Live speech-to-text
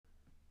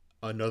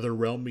Another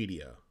Realm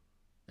Media,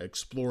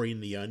 exploring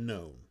the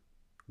unknown,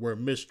 where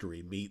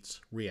mystery meets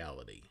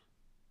reality.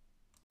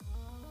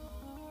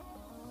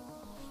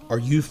 Are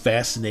you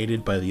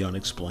fascinated by the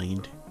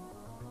unexplained?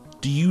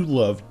 Do you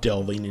love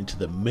delving into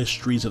the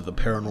mysteries of the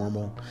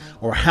paranormal,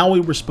 or how we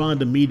respond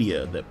to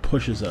media that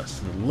pushes us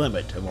to the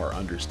limit of our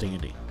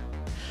understanding?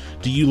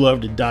 Do you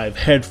love to dive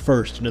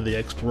headfirst into the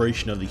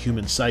exploration of the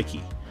human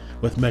psyche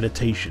with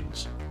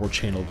meditations or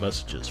channeled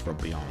messages from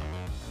beyond?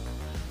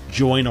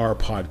 Join our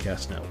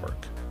podcast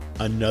network,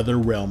 Another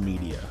Realm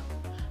Media,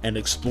 and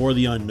explore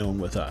the unknown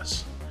with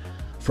us.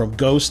 From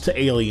ghosts to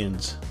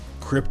aliens,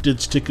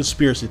 cryptids to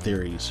conspiracy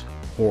theories,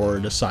 horror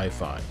to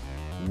sci-fi,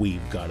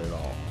 we've got it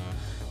all.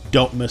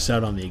 Don't miss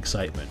out on the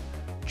excitement.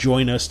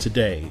 Join us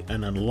today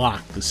and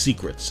unlock the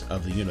secrets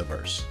of the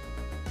universe.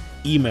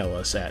 Email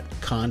us at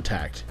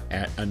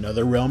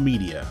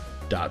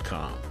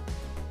contact@anotherrealmmedia.com.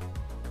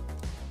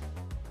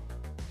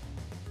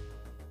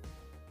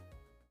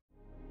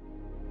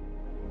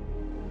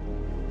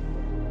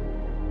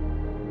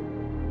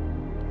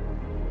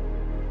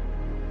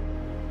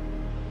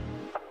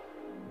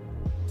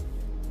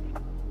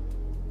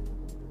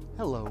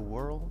 Hello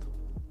world,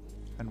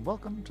 and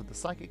welcome to the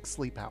Psychic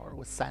Sleep Hour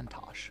with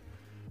Santosh,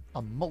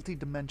 a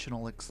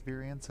multi-dimensional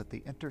experience at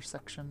the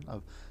intersection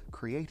of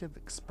creative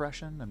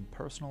expression and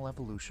personal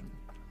evolution,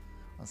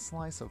 a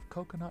slice of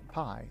coconut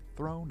pie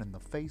thrown in the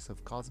face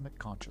of cosmic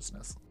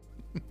consciousness.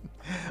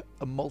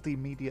 A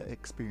multimedia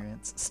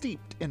experience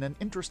steeped in an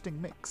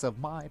interesting mix of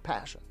my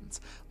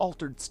passions,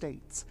 altered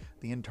states,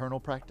 the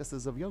internal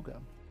practices of yoga,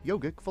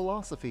 yogic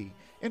philosophy,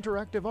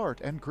 interactive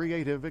art and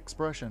creative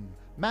expression,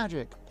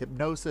 magic,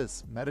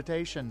 hypnosis,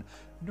 meditation,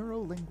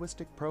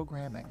 neuro-linguistic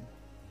programming.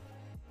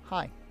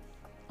 Hi,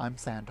 I'm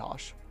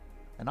Santosh,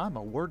 and I'm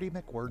a wordy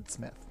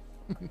McWordsmith.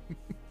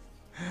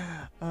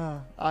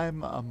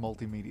 I'm a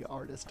multimedia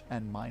artist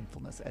and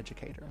mindfulness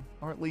educator,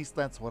 or at least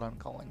that's what I'm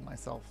calling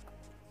myself.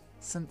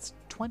 Since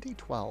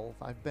 2012,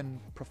 I've been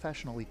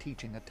professionally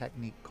teaching a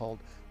technique called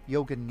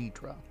Yoga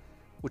Nidra,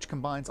 which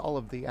combines all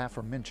of the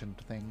aforementioned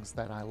things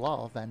that I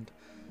love, and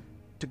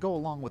to go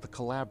along with the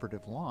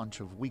collaborative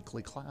launch of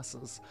weekly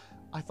classes,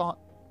 I thought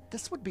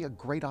this would be a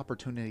great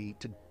opportunity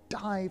to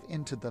dive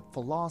into the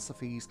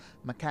philosophies,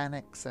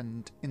 mechanics,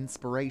 and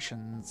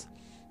inspirations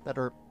that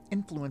are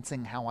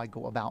influencing how I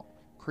go about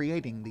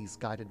creating these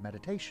guided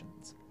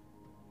meditations.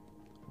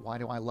 Why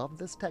do I love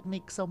this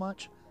technique so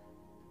much?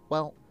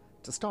 Well,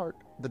 to start,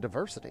 the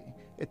diversity.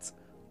 It's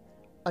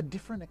a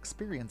different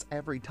experience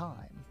every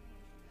time.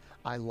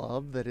 I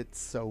love that it's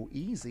so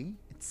easy.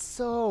 It's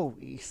so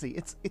easy.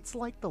 It's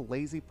like the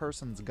lazy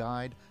person's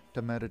guide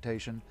to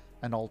meditation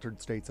and altered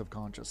states of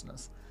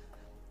consciousness.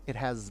 It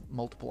has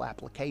multiple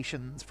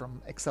applications,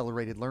 from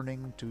accelerated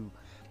learning to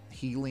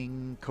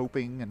healing,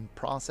 coping, and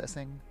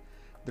processing.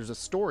 There's a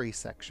story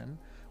section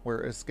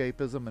where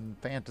escapism and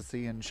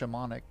fantasy and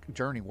shamanic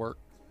journey work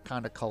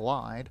kind of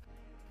collide.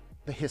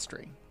 The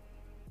history.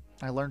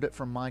 I learned it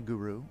from my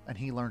guru, and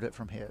he learned it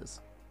from his.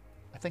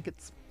 I think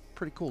it's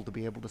pretty cool to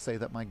be able to say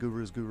that my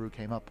guru's guru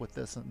came up with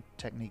this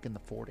technique in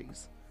the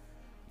 40s.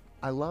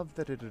 I love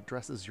that it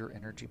addresses your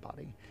energy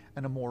body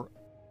and a more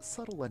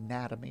subtle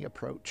anatomy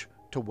approach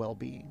to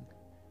well-being.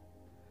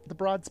 The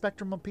broad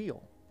spectrum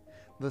appeal.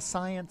 The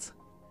science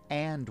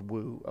and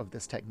woo of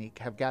this technique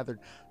have gathered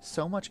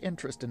so much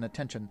interest and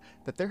attention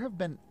that there have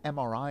been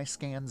MRI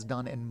scans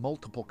done in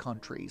multiple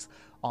countries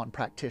on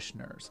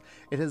practitioners.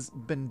 It has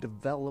been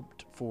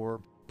developed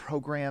for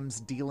programs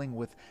dealing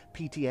with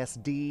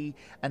PTSD,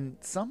 and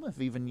some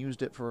have even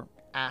used it for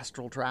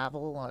astral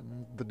travel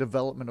and the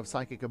development of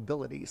psychic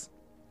abilities.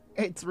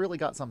 It's really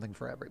got something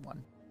for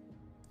everyone.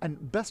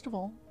 And best of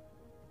all,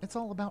 it's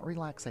all about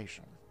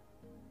relaxation.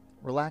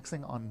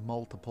 Relaxing on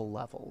multiple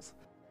levels.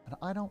 And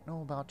I don't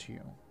know about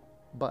you,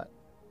 but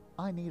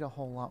I need a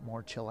whole lot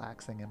more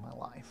chillaxing in my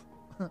life.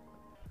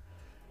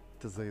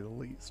 To say the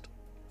least.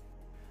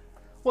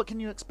 What can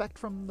you expect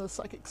from the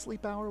Psychic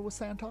Sleep Hour with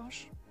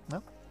Santosh?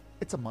 Well,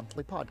 it's a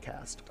monthly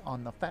podcast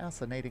on the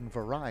fascinating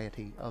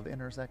variety of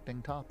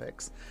intersecting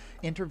topics,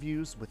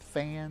 interviews with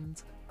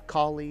fans,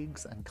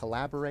 colleagues, and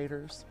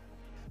collaborators.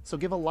 So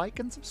give a like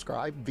and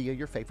subscribe via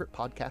your favorite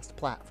podcast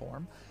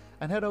platform,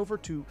 and head over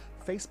to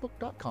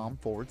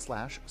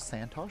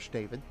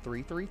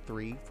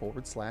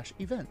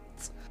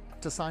facebook.com/SantosHDavid333/events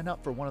to sign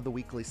up for one of the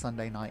weekly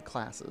Sunday night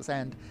classes.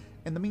 And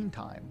in the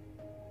meantime,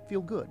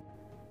 feel good,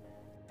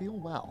 feel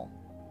well,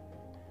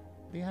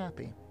 be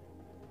happy.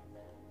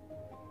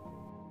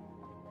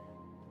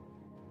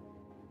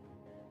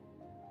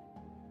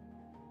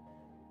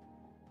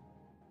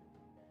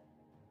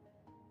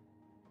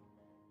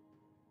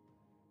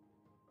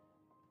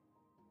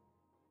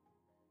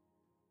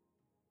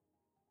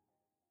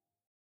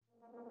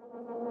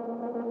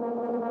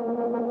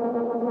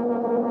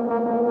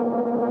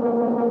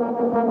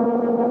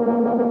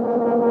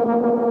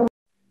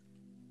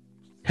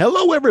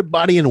 Hello,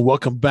 everybody, and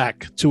welcome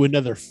back to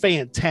another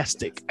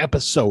fantastic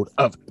episode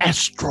of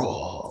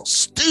Astral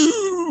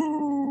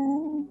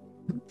Stew.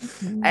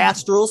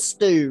 Astral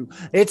Stew.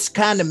 It's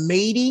kind of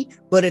meaty,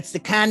 but it's the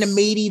kind of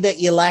meaty that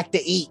you like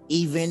to eat,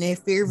 even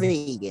if you're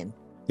vegan.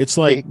 It's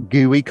like Big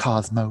gooey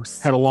cosmos.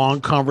 had a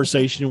long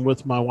conversation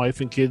with my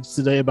wife and kids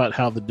today about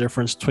how the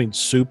difference between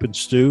soup and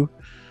stew.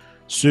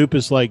 Soup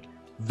is like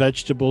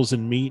vegetables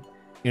and meat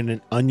and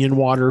an onion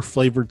water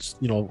flavored,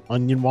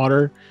 onion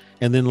water.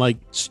 And then like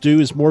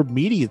stew is more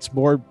meaty. It's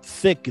more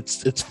thick.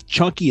 It's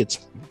chunky.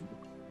 It's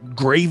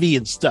gravy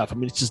and stuff. I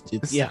mean,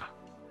 yeah.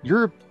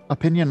 Your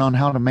opinion on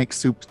how to make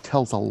soup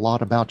tells a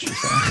lot about you,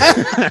 sir.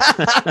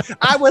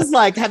 I was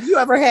like, have you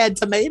ever had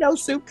tomato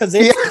soup? Because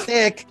it's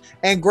thick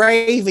and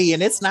gravy,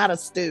 and it's not a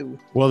stew.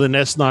 Well, then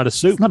that's not a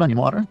soup. It's not onion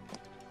water.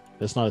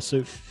 That's not a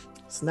soup.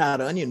 It's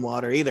not onion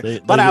water either.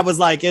 But I was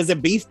like, is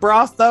it beef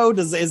broth though?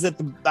 Is it?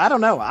 I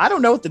don't know. I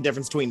don't know what the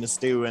difference between a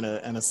stew and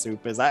a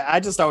soup is. I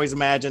just always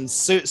imagine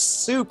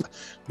soup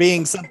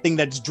being something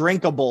that's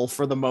drinkable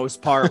for the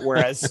most part,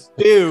 whereas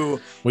stew.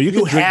 Well, you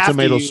can drink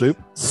tomato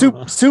soup.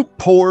 Soup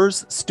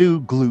pours, stew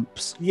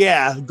gloops.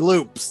 Yeah,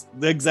 gloops.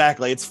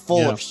 Exactly. It's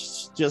full of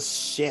just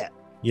shit.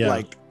 Yeah,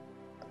 like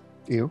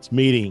ew. It's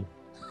meaty.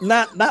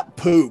 Not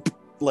poop.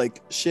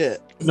 Like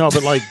shit. No,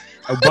 but like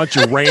a bunch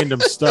of random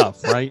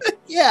stuff, right?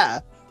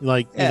 Yeah.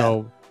 Like, like.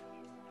 And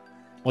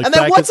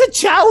then what's a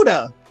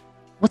chowder?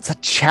 What's a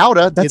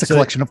chowder? That's a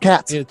collection of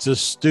cats. It's a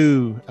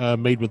stew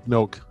made with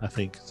milk, I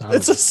think.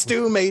 It's a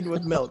stew made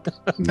with milk.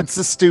 It's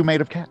a stew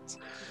made of cats.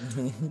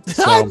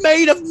 I'm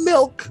made of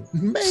milk.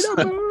 Made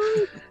of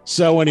milk.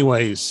 So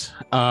anyways,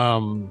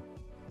 man,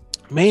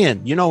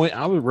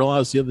 I would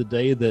realize the other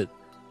day that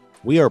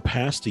we are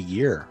past a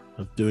year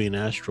of doing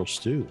Astral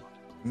Stew.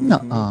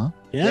 Nuh-uh.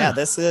 Yeah,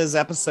 this is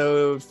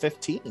episode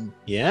 15.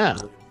 Yeah.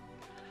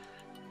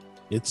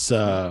 It's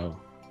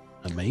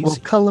amazing.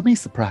 What color me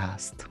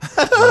surprised?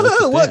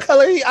 What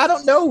color? I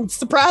don't know.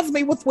 Surprise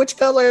me with which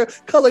colored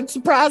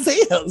surprise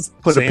is.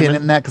 Put a pin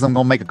in that because I'm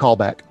going to make a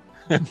callback.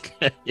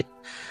 Okay.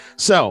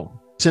 So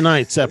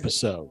tonight's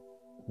episode,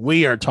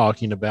 we are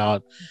talking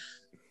about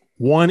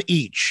one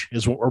each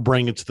is what we're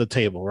bringing to the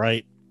table,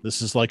 right?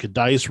 This is like a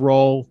dice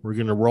roll. We're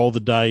going to roll the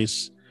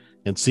dice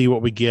and see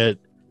what we get.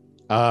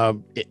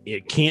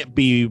 It can't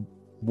be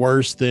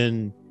worse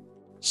than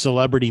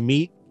celebrity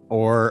meat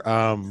or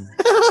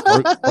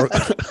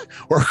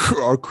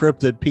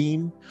cryptid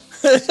peen.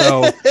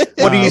 So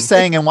what are you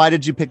saying, and why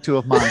did you pick two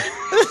of mine?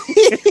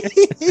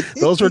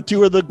 Those were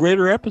two of the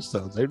greater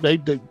episodes. They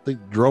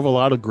drove a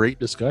lot of great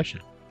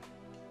discussion.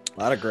 A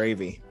lot of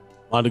gravy.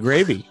 A lot of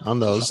gravy on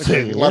those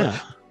two. A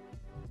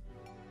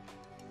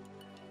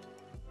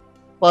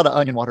lot of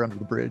onion water under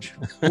the bridge.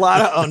 A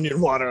lot of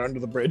onion water under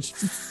the bridge.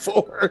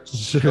 For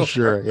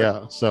sure.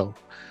 Yeah. So,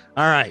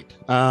 all right.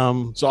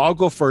 So I'll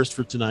go first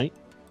for tonight.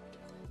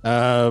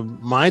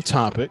 My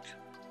topic.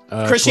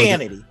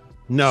 Christianity.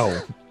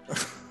 No.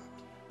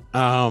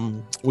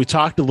 We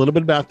talked a little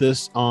bit about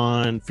this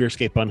on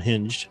Fearscape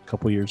Unhinged a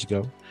couple years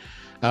ago.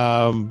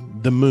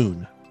 The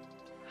moon.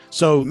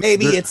 So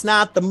maybe it's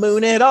not the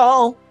moon at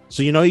all.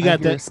 So you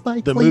got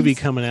the movie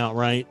coming out,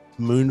 right?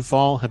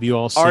 Moonfall. Have you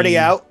all seen? Already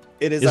out.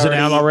 It is. Is it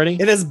out already?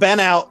 It has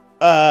been out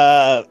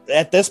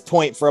at this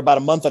point for about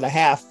a month and a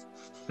half.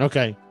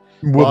 Okay.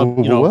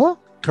 What?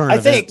 Current I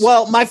think. events.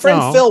 Well, my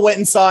friend Phil went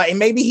and saw it, and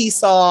maybe he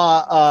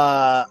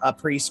saw a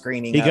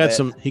pre-screening.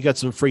 He got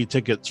some free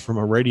tickets from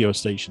a radio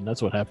station.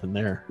 That's what happened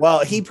there.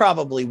 Well, he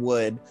probably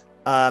would.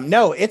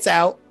 No, it's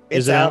out.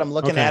 It's out. I'm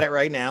looking at it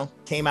right now.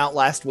 Came out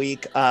last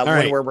week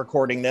when we're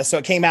recording this. So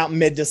it came out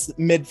mid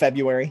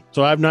February.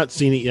 So I've not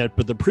seen it yet,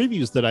 but the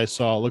previews that I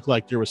saw looked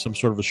like there was some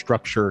sort of a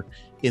structure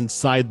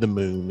inside the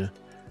moon,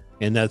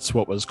 and that's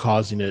what was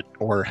causing it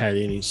or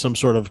had some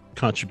sort of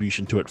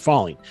contribution to it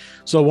falling.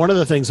 So one of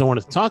the things I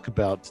wanted to talk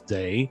about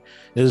today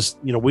is,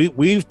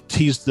 we've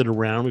teased it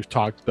around. We've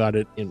talked about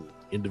it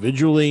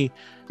individually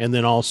and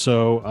then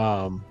also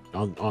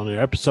on the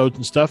episodes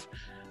and stuff.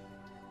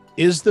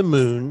 Is the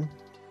moon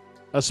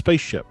a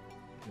spaceship?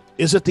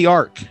 Is it the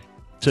Ark?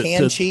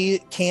 Can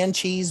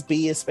cheese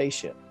be a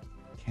spaceship?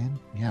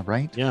 Yeah,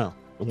 right? Yeah.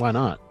 Why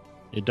not?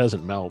 It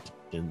doesn't melt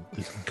in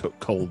the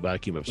cold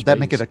vacuum of space. Would that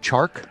make it a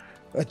chark?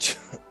 A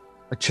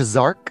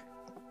chazark?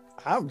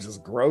 I'm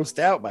just grossed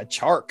out by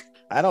chark.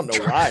 I don't know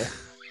why.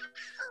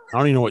 I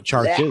don't even know what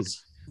chark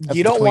is.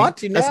 You don't want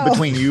to know. That's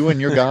between you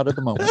and your God at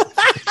the moment.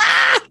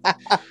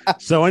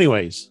 So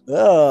anyways,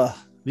 the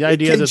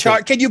idea is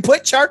can you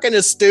put chark in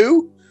a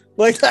stew?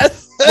 Like that?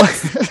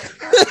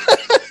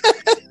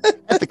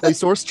 Ethically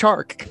sourced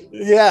chark.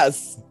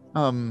 Yes.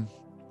 Oh,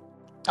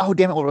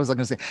 damn it. What was I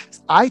going to say?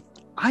 I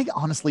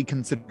honestly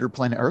consider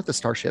Planet Earth a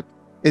starship.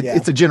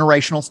 It's a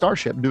generational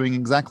starship doing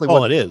exactly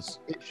what it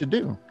should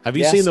do. Have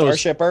you seen those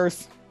Starship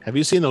Earth? Have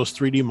you seen those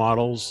 3D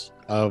models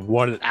of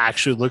what it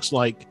actually looks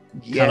like?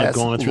 Kind of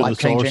going through the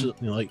solar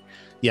system. I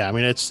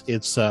mean,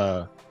 it's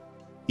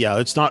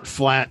not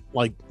flat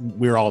like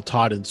we're all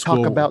taught in school.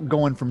 Talk about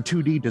going from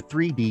 2D to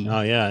 3D.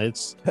 Oh yeah,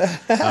 it's.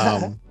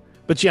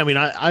 But yeah, I mean,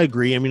 I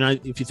agree. I mean,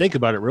 if you think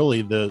about it,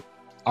 really, the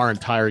our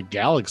entire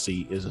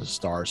galaxy is a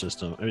star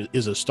system,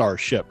 is a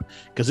starship,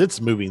 because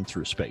it's moving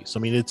through space. I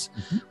mean,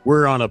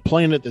 we're on a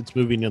planet that's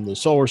moving in the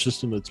solar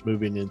system, that's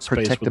moving in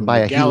space, protected by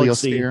a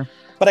galaxy. heliosphere.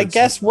 But I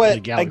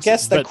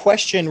guess the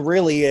question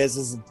really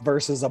is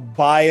versus a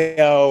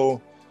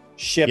bio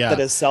ship that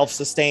is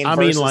self-sustained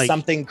versus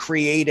something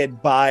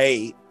created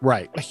by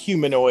a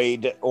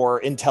humanoid or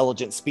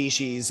intelligent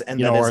species and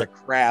then as a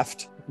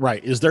craft.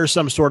 Right. Is there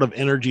some sort of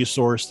energy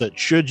source that,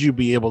 should you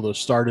be able to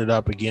start it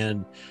up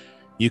again,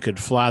 you could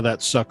fly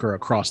that sucker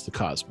across the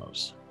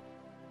cosmos?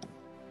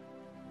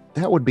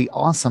 That would be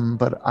awesome,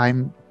 but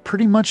I'm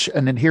pretty much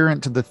an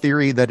adherent to the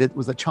theory that it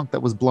was a chunk that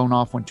was blown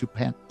off when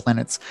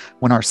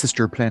when our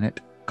sister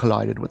planet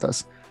collided with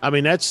us. I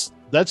mean, that's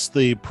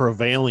the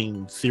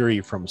prevailing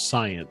theory from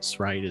science,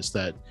 right? Is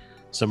that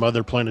some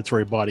other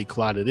planetary body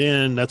collided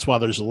in. That's why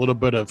there's a little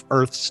bit of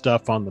Earth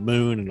stuff on the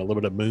moon and a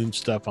little bit of moon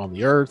stuff on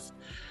the Earth.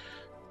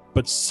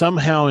 But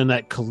somehow in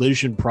that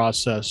collision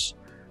process,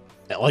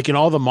 like in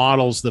all the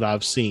models that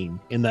I've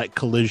seen in that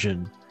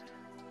collision,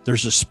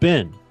 there's a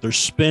spin. There's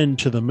spin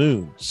to the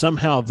moon.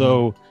 Somehow,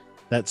 though,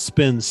 that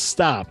spin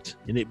stopped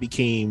and it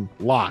became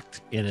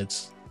locked in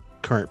its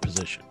current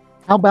position.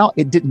 How about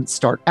it didn't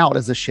start out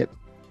as a ship,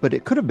 but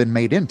it could have been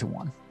made into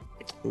one?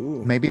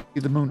 Ooh. Maybe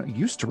the moon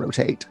used to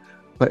rotate,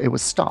 but it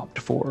was stopped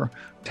for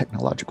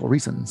technological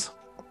reasons.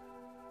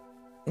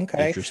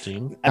 Okay.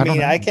 Interesting. I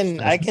mean, I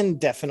can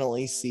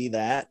definitely see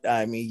that.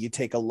 I mean, you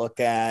take a look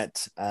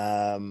at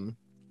a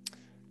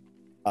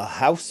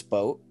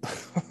houseboat,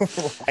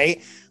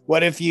 right?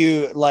 What if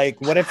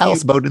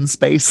houseboat in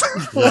space?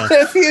 What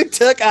if you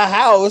took a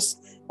house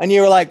and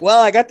you were like,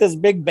 well, I got this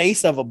big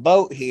base of a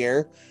boat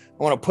here.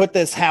 I want to put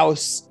this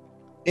house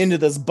into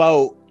this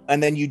boat.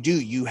 And then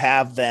you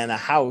have then a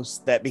house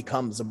that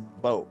becomes a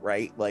boat,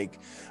 right? Like,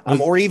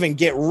 or even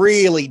get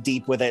really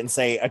deep with it and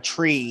say a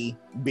tree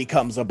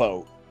becomes a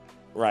boat,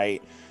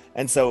 right?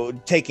 And so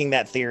taking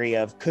that theory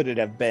of, could it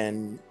have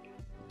been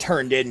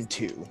turned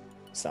into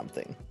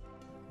something?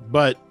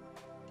 But,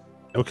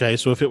 okay,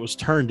 so if it was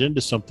turned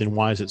into something,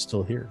 why is it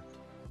still here?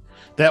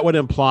 That would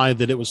imply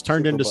that it was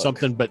turned into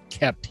something but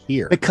kept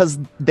here. Because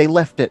they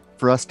left it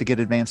for us to get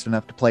advanced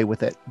enough to play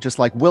with it, just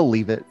like we'll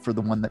leave it for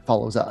the one that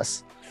follows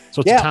us.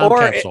 So it's a time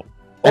capsule.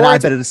 And I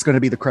bet it's going to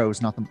be the crows,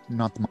 not the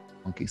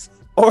monkeys.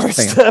 Or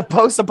it's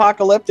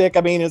post-apocalyptic.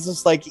 I mean, it's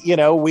just like,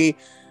 we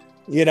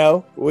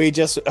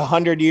just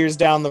 100 years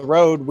down the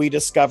road, we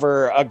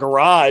discover a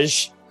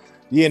garage,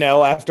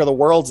 after the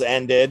world's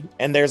ended,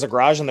 and there's a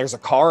garage and there's a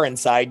car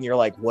inside, and you're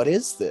like, what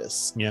is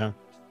this? Yeah.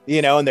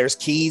 And there's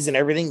keys and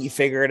everything. You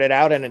figured it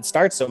out and it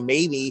starts. So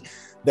maybe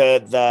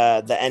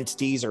the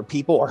entities or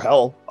people, or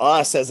hell,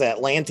 us as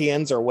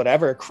Atlanteans or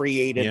whatever,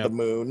 created the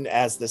moon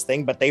as this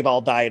thing, but they've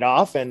all died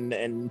off,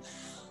 and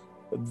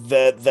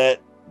that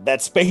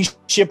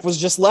spaceship was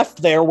just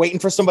left there waiting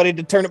for somebody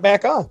to turn it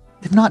back on.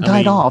 They've not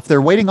died off.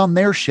 They're waiting on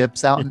their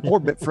ships out in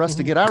orbit for us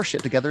to get our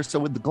shit together so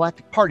the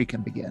galactic party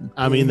can begin.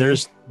 I mean,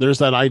 there's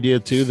that idea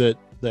too that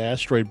the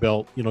asteroid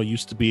belt,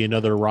 used to be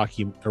another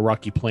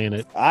rocky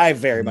planet. I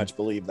very much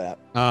believe that.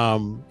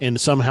 And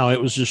somehow it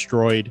was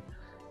destroyed,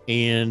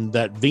 and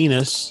that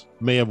Venus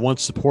may have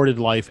once supported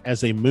life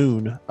as a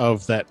moon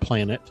of that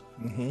planet.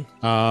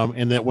 Mm-hmm.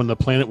 And that when the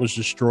planet was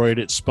destroyed,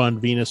 it spun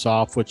Venus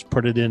off, which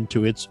put it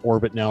into its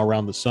orbit now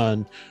around the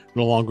sun,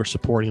 no longer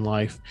supporting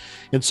life.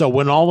 And so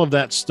when all of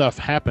that stuff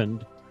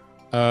happened,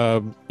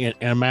 in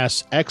a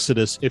mass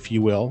exodus, if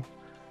you will,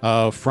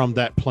 from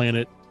that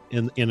planet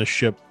in a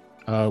ship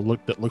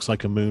that looks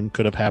like a moon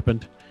could have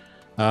happened.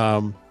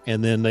 And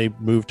then they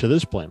moved to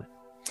this planet.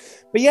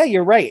 But yeah,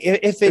 you're right.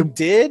 If it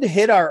did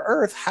hit our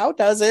Earth, how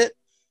did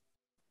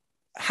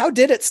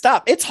it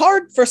stop? It's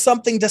hard for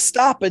something to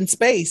stop in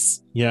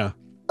space. Yeah.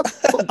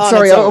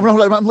 Sorry,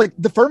 I'm like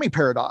the Fermi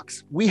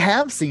paradox. We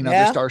have seen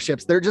other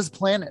starships. They're just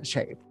planet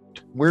shaped.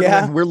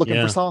 We're looking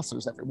for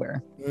saucers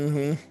everywhere.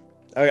 Mm-hmm.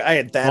 I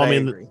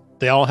agree.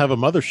 They all have a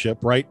mothership,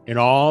 right? And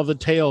all the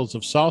tales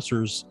of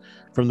saucers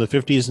from the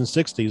 50s and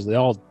 60s, they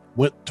all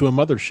went to a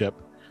mothership.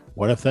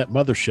 What if that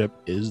mothership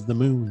is the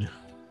moon?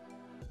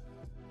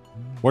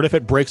 What if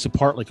it breaks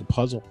apart like a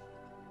puzzle?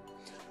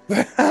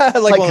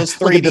 like one of those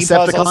 3D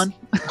puzzles.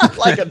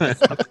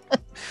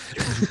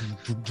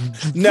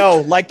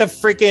 No, like the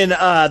freaking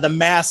the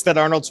mask that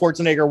Arnold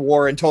Schwarzenegger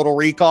wore in Total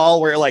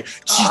Recall, where you're like,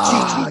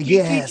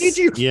 yes,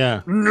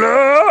 yeah.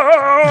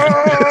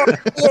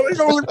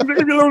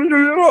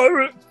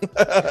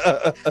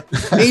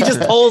 He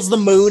just pulls the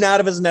moon out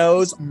of his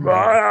nose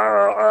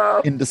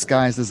in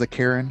disguise as a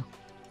Karen.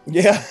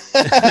 Yeah.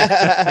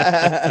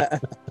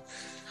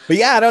 But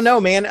yeah, I don't know,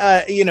 man.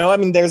 I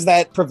mean, there's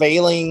that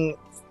prevailing,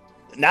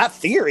 not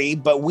theory,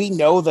 but we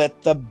know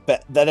that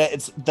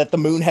the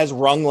moon has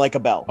rung like a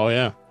bell. Oh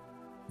yeah.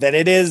 That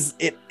it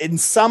in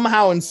some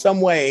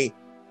way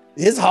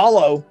is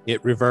hollow.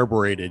 It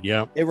reverberated,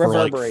 yeah. It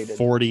reverberated for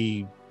like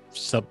 40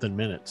 something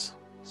minutes.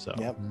 So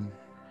yep.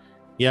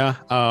 Yeah.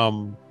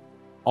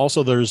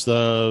 Also there's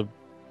I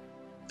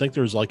think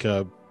there's like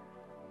a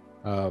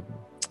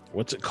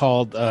what's it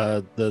called?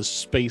 The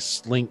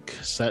Space Link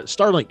set,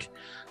 Starlink.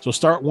 So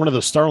one of the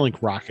Starlink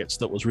rockets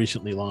that was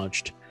recently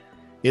launched.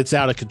 It's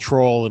out of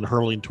control and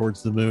hurling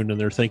towards the moon, and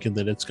they're thinking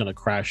that it's going to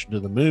crash into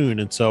the moon,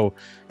 and so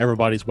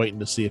everybody's waiting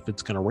to see if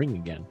it's going to ring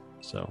again.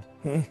 So,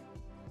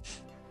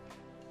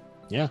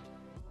 yeah.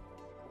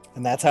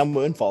 And that's how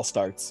Moonfall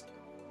starts.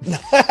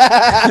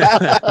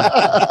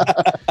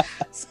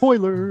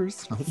 Spoilers.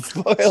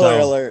 Spoiler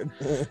alert.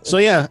 So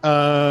yeah,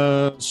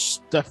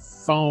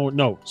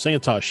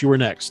 Santosh, you were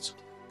next.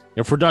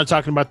 If we're done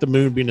talking about the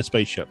moon being a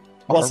spaceship.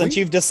 Well, since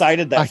you've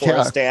decided that for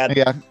us, Dad.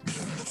 Yeah.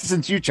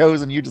 Since you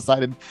chose and you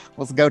decided,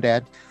 let's go,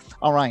 Dad.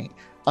 All right.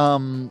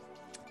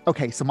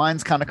 Okay, so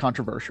mine's kind of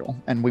controversial,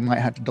 and we might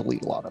have to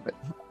delete a lot of it.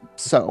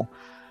 So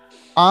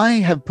I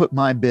have put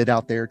my bid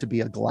out there to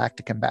be a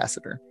galactic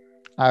ambassador.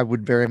 I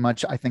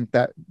think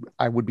that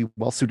I would be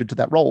well suited to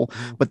that role,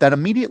 but that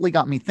immediately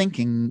got me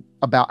thinking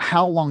about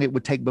how long it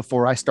would take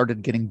before I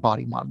started getting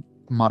body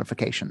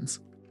modifications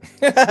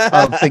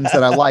of things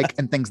that I like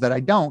and things that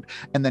I don't.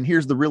 And then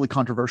here's the really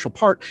controversial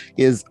part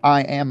is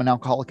I am an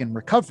alcoholic in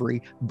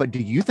recovery, but do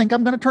you think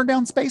I'm going to turn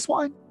down space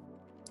wine?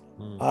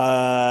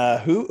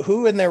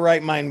 Who in their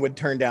right mind would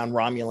turn down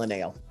Romulan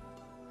ale?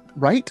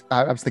 Right?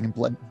 I was thinking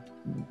blood.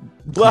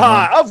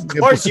 Of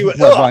course you would.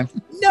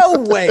 No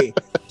way.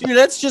 Dude,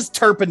 that's just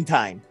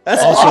turpentine.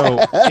 That's Also,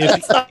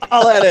 that's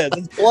all that is.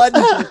 It's blood.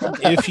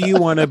 If you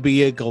want to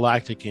be a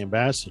galactic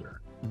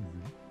ambassador,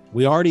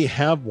 we already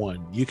have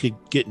one. You could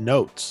get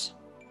notes.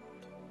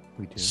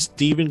 We do.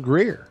 Stephen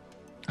Greer.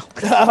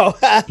 Oh,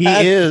 He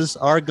is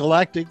our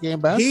galactic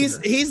ambassador.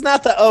 he's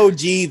not the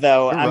OG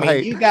though. I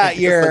mean, you got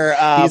your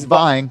he's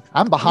vying.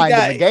 I'm behind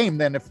got- in the game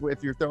then if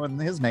you're throwing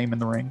his name in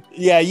the ring.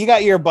 Yeah, you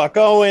got your Buck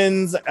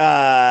Owens,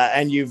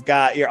 and you've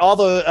got your all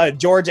the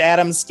George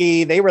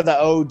Adamski. They were the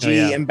OG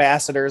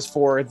ambassadors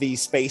for the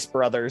Space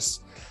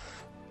Brothers.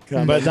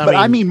 But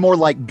I mean more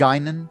like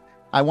Guinan.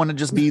 I want to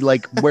just be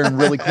like wearing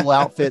really cool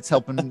outfits,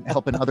 helping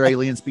other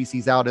alien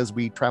species out as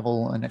we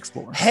travel and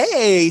explore.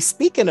 Hey,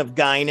 speaking of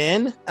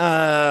Guinan,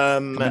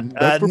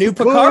 new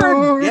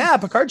Picard. Yeah,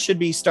 Picard should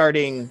be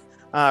starting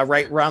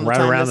right around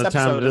the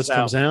time this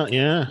comes out.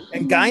 Yeah,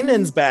 and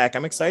Guinan's back.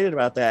 I'm excited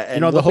about that.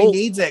 And the Whoopi whole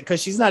needs it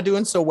because she's not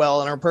doing so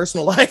well in her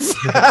personal life.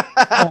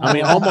 I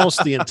mean,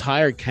 almost the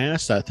entire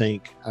cast, I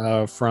think,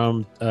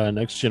 from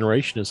Next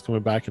Generation is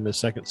coming back in the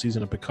second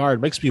season of Picard.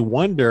 It makes me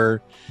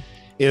wonder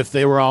if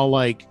they were all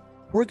like,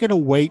 we're going to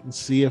wait and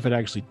see if it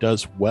actually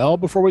does well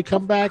before we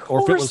come back,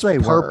 or if it was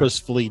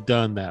purposefully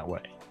done that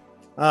way.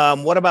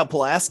 What about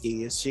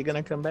Pulaski? Is she going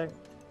to come back?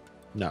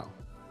 No.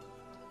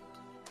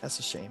 That's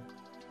a shame.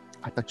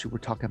 I thought you were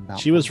talking about...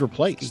 She was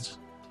replaced.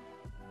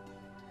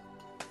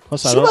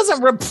 Plus, she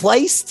wasn't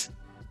replaced.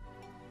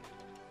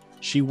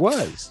 She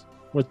was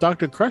with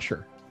Dr.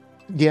 Crusher.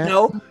 Yeah.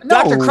 No.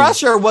 Dr.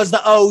 Crusher was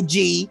the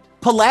OG.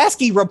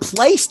 Pulaski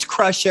replaced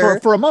Crusher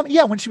for a moment.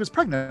 Yeah, when she was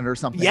pregnant or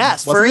something.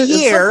 Yes, for a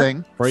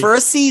year, for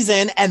a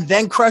season, and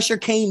then Crusher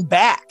came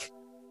back.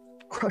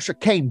 Crusher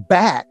came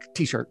back.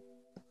 T-shirt.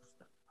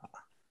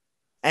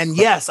 And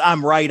yes,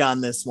 I'm right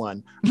on this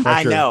one. Crusher,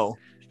 I know.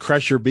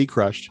 Crusher be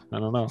crushed. I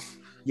don't know.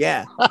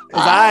 Yeah, because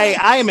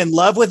I am in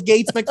love with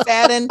Gates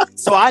McFadden,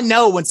 so I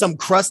know when some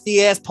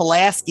crusty ass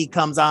Pulaski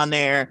comes on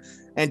there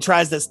and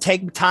tries to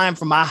take time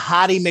from my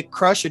hottie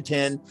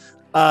McCrusherton.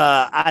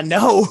 I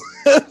know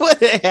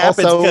what happens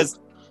because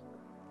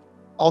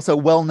also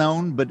well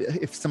known, but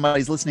if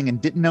somebody's listening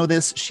and didn't know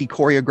this, she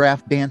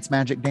choreographed Dance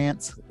Magic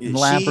Dance in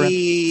Labyrinth.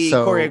 She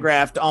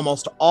choreographed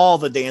almost all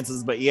the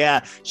dances, but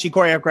yeah, she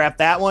choreographed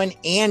that one,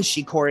 and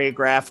she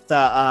choreographed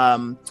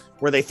the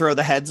where they throw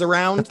the heads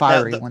around. The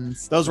fiery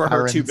ones. Those were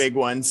her two big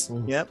ones.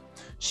 Mm. Yep.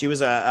 She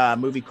was a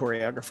movie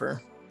choreographer.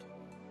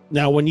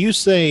 Now, when you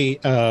say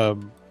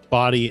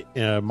body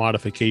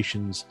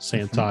modifications,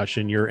 Santosh,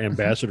 in your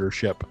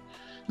ambassadorship,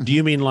 do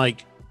you mean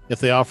like if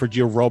they offered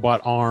you a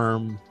robot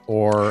arm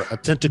or a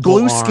tentacle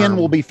blue arm? Skin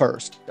will be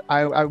first.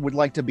 I would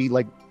like to be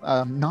like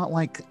not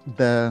like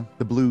the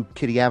blue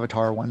kitty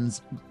avatar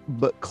ones,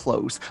 but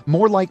close.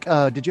 More like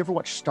did you ever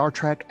watch Star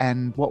Trek,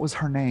 and what was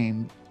her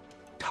name?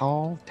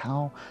 Tal?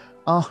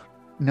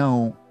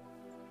 No.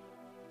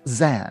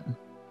 Zan.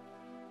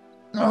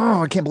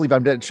 Oh, I can't believe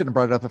I'm dead. Shouldn't have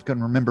brought it up if I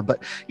couldn't remember.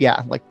 But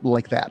yeah,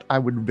 like that. I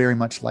would very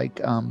much like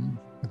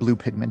blue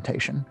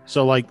pigmentation.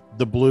 So like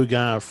the blue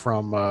guy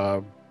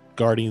from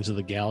Guardians of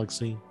the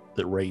Galaxy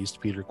that raised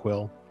Peter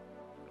Quill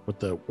with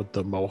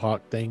the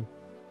mohawk thing.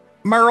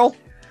 Merle?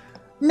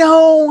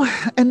 No,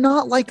 and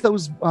not like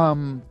those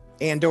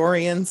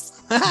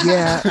Andorians.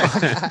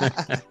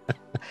 Yeah.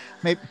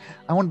 Maybe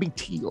I want to be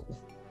teal.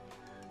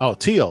 Oh,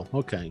 teal.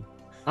 Okay.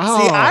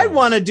 See, I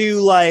want to do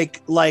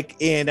like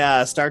in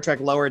Star Trek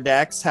Lower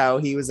Decks, how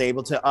he was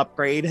able to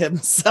upgrade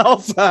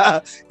himself.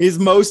 He's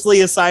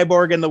mostly a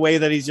cyborg in the way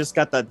that he's just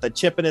got the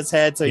chip in his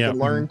head, so he can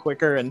learn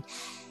quicker, and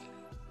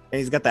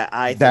he's got that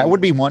eye. That would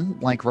be one,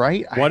 like,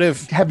 right? What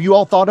if? Have you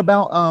all thought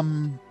about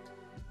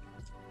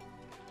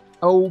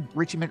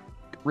Richie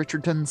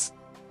Richardson's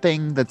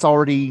thing that's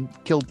already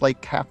killed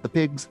like half the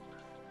pigs?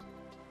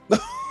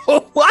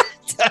 What?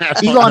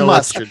 Elon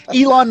Musk.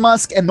 Elon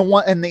Musk and the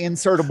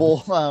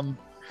insertable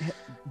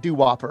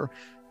doo-wopper.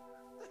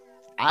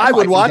 I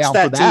would watch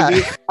that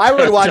TV. I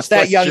would watch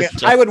that young.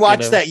 I would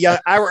watch that young.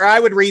 I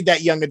would read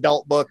that young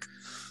adult book.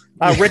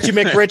 Richie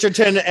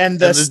McRicherton and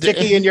the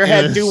sticky in your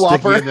head doo-wopper.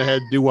 Sticky in the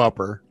head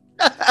doo-wopper.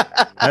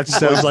 That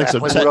sounds like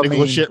some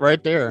technical shit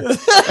right there.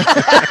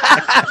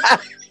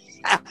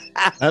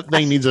 That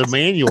thing needs a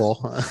manual.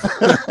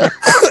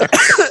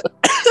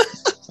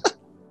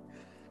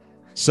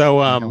 So,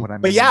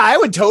 but yeah, I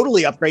would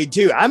totally upgrade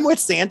too. I'm with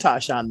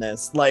Santosh on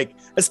this. Like,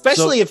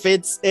 especially if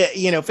it's,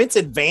 if it's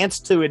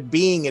advanced to it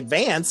being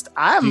advanced,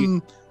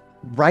 I'm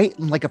right.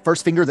 Like a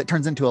first finger that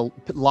turns into a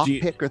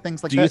lockpick or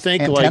things like that. Do you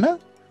think antenna?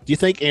 Do you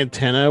think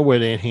antenna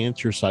would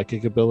enhance your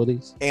psychic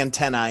abilities?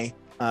 Antennae.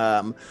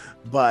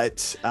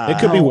 But it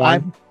could be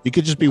one. You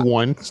could just be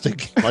one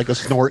stick, like a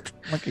snork,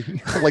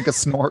 like a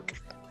snork.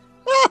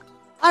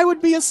 I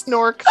would be a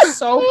snork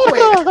so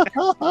quick.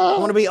 I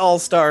want to be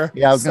all-star.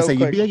 Yeah, I was gonna say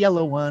you'd be a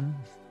yellow one.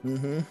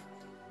 Mm-hmm.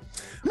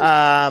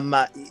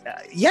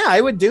 Yeah,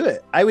 I would do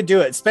it. I would do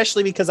it,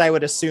 especially because I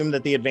would assume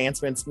that the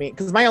advancements mean,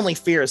 because my only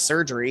fear is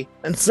surgery,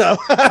 and so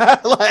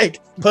like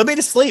put me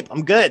to sleep.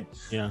 I'm good.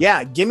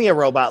 Yeah, give me a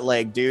robot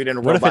leg, dude, and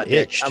a robot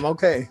dick. I'm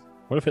okay.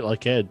 What if it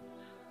like had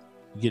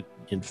you get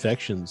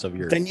infections of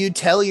your? Then you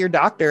tell your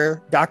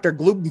doctor, Dr.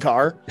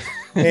 Glubtar,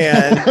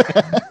 and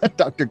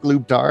Dr.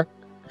 Glubtar.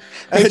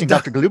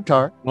 Dr.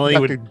 Glubtar. Well,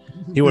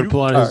 he would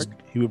pull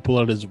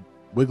out his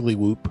wiggly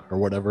whoop or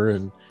whatever,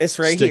 and it's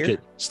right here.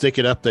 Stick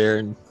it up there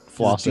and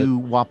floss it.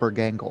 Doo-wopper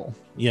gangle.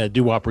 Yeah,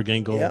 doo-wopper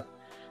gangle. Yeah.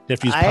 You have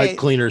to use pipe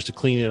cleaners to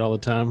clean it all the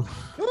time.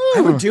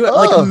 I would do it.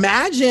 Like,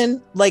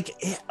 imagine, like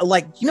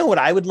you know what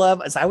I would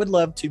love is I would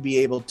love to be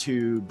able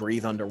to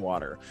breathe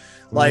underwater.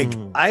 Like,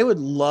 I would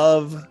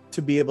love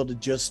to be able to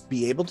just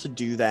be able to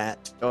do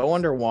that, go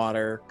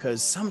underwater,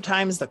 because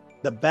sometimes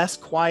the best,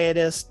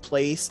 quietest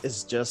place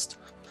is just.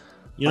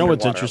 You know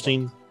what's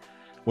interesting?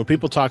 When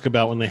people talk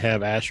about when they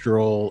have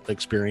astral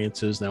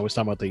experiences, and I always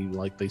talk about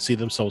they see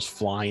themselves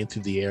flying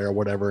through the air or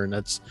whatever, and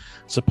that's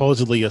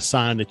supposedly a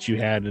sign that you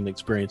had an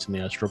experience in the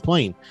astral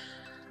plane.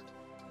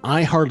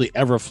 I hardly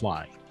ever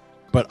fly,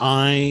 but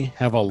I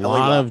have a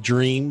lot of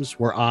dreams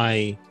where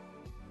I'm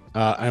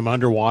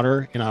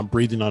underwater and I'm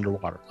breathing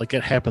underwater. Like,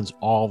 it happens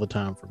all the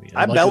time for me.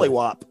 I belly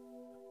whop.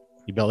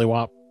 You belly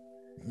whop?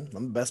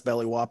 I'm the best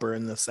belly whopper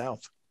in the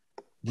South.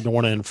 We don't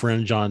want to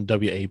infringe on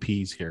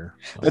WAPs here.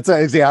 So.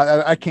 That's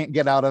I can't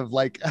get out of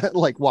like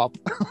WAP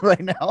right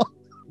now.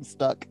 I'm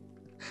stuck.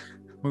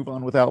 Move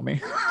on without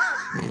me.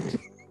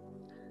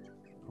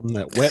 I'm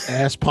that wet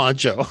ass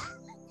poncho.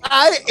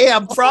 I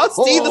am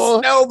Frosty the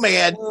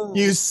Snowman.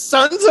 You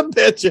sons of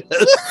bitches.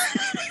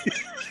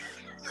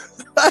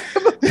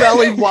 I'm a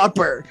belly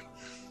whopper.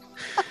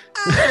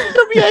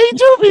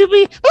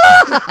 baby.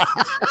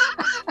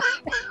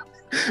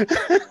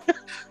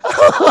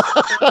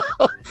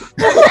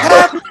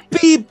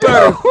 Happy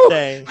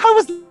birthday. I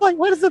was like,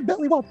 what is a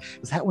belly whop?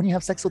 Is that when you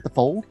have sex with the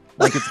fold?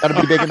 Like, it's got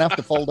to be big enough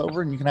to fold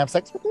over and you can have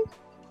sex with it?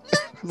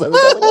 Is that a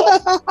belly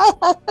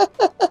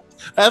whop?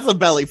 That's a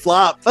belly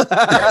flop.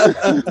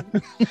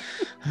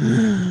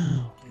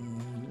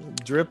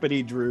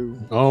 Drippity Drew.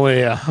 Oh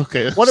yeah.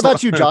 Okay. What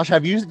about you, Josh?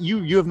 Have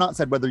you have not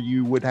said whether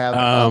you would have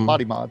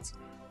body mods?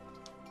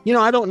 You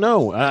know, I don't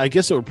know. I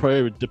guess it would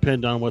probably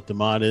depend on what the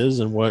mod is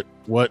and what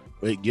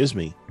it gives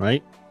me,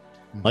 right?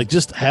 Like,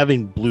 just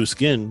having blue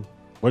skin,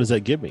 what does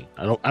that give me?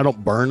 I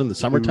don't burn in the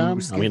summertime.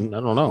 I mean, I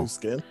don't know. Blue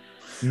skin.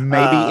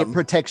 Maybe it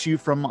protects you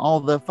from all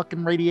the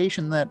fucking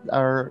radiation that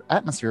our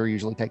atmosphere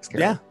usually takes care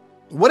of. Yeah.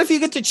 What if you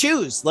get to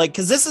choose? Like,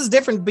 because this is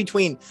different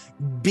between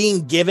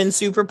being given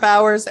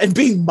superpowers and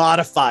being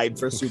modified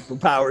for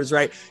superpowers,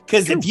 right?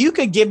 Because if you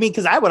could give me,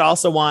 because I would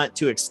also want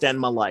to extend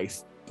my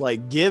life.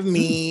 Like, give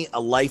me a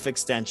life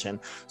extension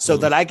so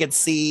that I could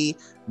see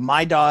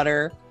my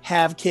daughter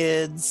have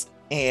kids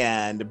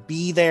and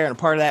be there and a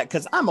part of that.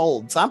 Because I'm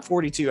old, so I'm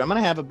 42. I'm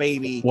gonna have a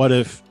baby. What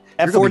if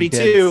at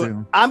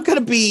 42 I'm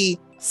gonna be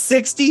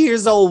 60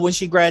 years old when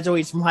she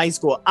graduates from high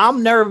school?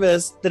 I'm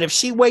nervous that if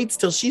she waits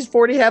till she's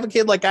 40 to have a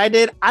kid like I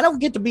did, I don't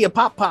get to be a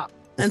pop,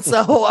 and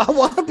so I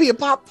want to be a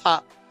pop.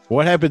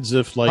 What happens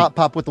if, like,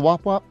 pop with the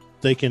wop?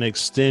 They can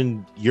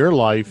extend your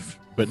life,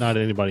 but not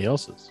anybody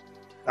else's.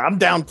 I'm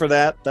down for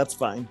that. That's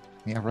fine.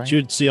 Yeah, right.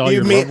 You'd see all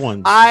your loved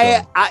ones.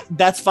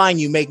 That's fine.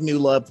 You make new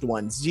loved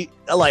ones.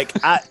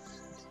 I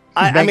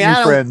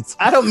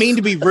don't mean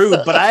to be rude,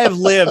 but I have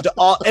lived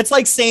all. It's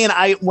like saying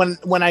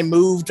when I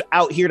moved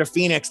out here to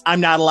Phoenix,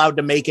 I'm not allowed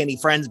to make any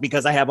friends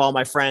because I have all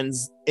my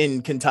friends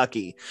in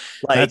Kentucky.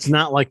 Like, that's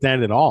not like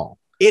that at all.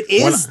 It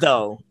is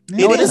though.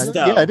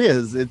 Yeah, it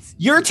is.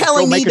 You're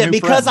telling me that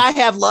because I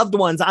have loved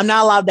ones, I'm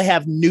not allowed to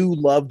have new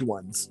loved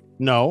ones.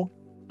 No,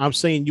 I'm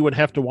saying you would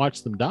have to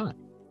watch them die.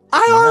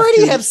 I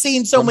already have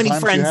seen so many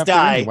friends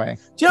die. Anyway.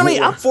 Do you know how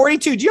many? I'm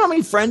 42. Do you know how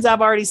many friends I've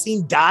already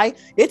seen die?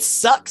 It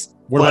sucks.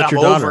 What about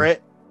your daughter?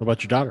 What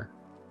about your daughter?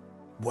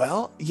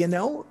 Well,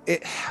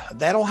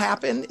 that'll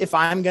happen if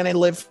I'm going to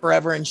live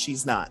forever and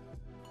she's not.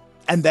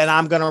 And then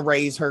I'm going to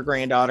raise her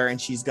granddaughter and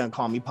she's going to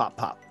call me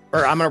Pop.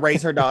 Or I'm going to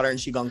raise her daughter and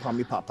she's going to call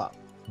me Pop.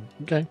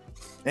 Okay.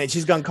 And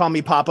she's gonna call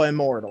me Papa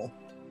Immortal.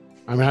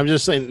 I mean, I'm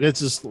just saying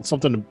this is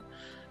something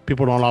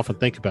people don't often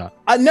think about.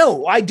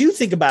 No, I do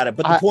think about it,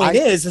 but the point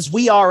is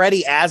we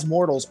already, as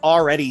mortals,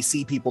 already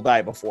see people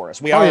die before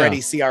us. We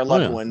already see our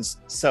loved ones.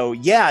 So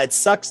yeah, it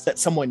sucks that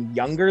someone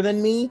younger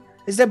than me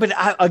is that. But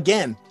I,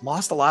 again,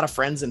 lost a lot of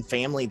friends and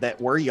family that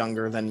were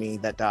younger than me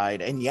that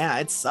died, and yeah,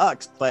 it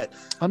sucks. But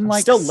I'm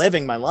still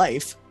living my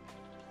life.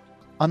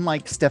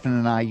 Unlike Stefan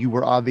and I, you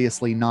were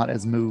obviously not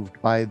as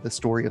moved by the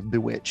story of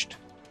Bewitched.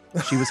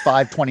 She was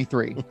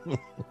 523.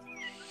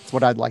 That's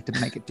what I'd like to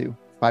make it to.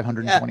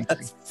 523.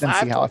 Then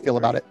see how I feel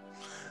about it.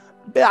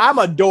 I'm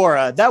a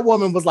Dora. That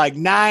woman was like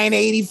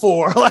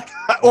 984, like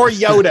or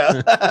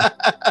Yoda.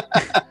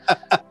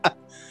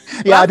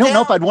 Yeah, I don't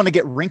know if I'd want to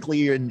get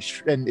wrinkly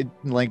and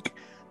like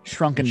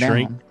shrunken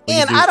down.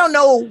 And I don't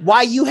know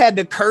why you had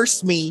to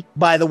curse me,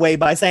 by the way,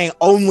 by saying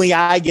only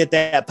I get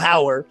that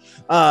power.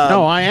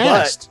 No, I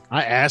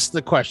asked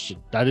the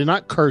question. I did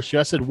not curse you.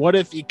 I said, what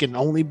if it can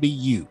only be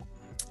you?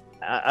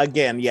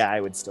 Again, yeah, I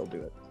would still do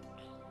it.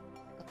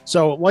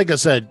 So, like I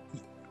said,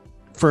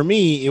 for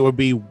me, it would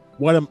be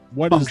what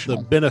is the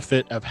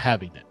benefit of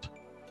having it,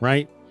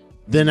 right?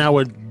 Then I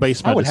would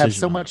base my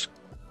decision.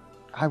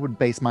 I would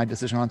base my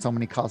decision on so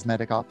many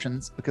cosmetic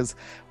options, because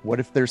what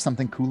if there's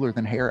something cooler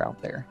than hair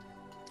out there?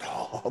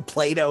 Oh,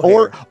 Play-Doh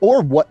hair.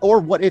 Or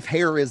what if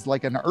hair is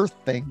like an earth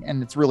thing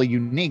and it's really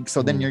unique?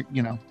 So then you're,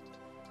 you know.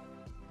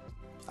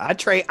 I'll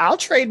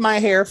trade my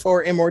hair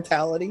for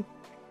immortality.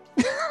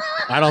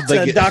 I don't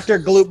think Dr.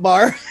 Gloop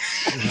Bar.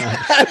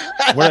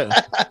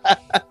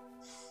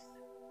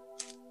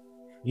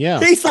 Yeah.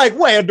 He's like,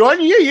 well,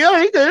 don't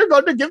you're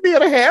going to give me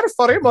a hair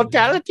for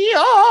immortality?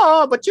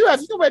 Oh, but you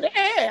have so much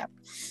hair.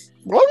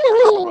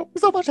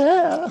 So much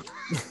hair.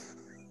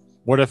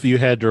 What if you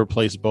had to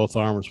replace both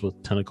arms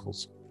with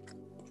tentacles?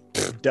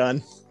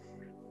 Done.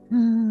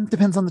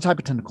 Depends on the type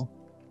of tentacle.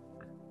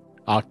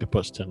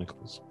 Octopus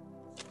tentacles.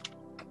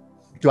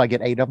 Do I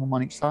get 8 of them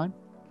on each side?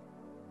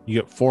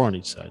 You get 4 on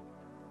each side.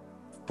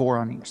 4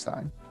 on each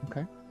side.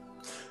 Okay.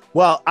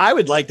 Well, I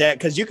would like that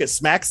because you could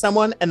smack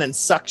someone and then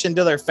suction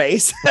to their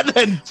face and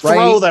then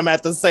throw them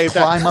at the same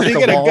time. Climb up you the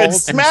get a good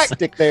walls smack. and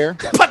stick there.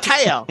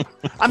 Pow!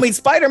 I mean,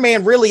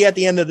 Spider-Man really at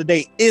the end of the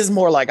day is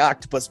more like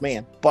Octopus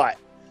Man, but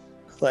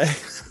like,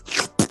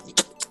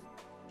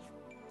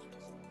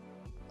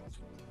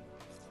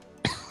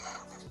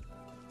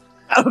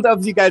 I don't know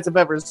if you guys have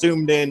ever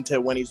zoomed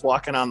into when he's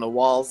walking on the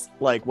walls,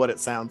 like what it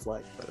sounds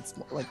like, but it's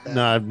more like that.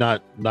 No, I've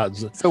not.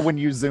 So when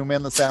you zoom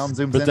in, the sound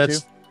zooms in too?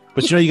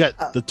 But you know, you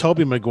got the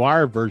Tobey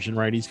Maguire version,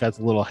 right? He's got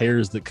the little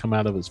hairs that come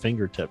out of his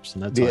fingertips,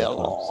 and that's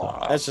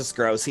That's just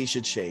gross. He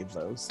should shave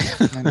those.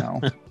 I know.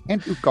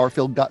 Andrew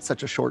Garfield got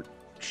such a short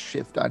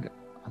shift.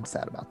 I'm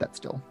sad about that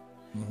still.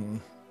 Mm-hmm.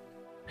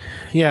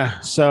 Yeah.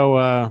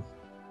 So,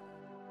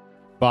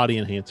 body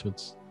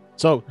enhancements.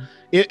 So,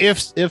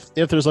 if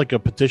there's like a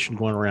petition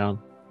going around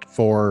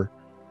for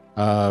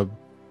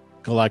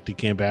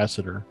Galactic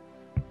Ambassador,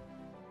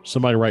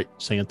 somebody write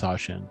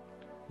Santosh in.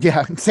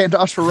 Yeah,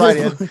 Santosh for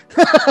write-in.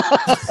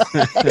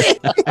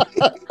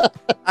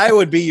 I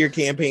would be your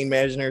campaign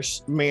manager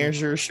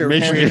show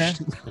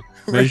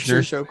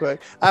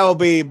quick. I will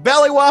be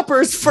belly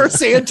whoppers for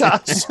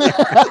Santosh.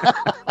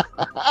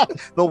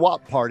 The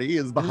WAP party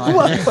is behind.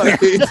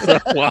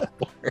 The WAP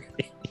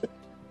party.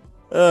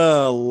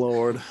 Oh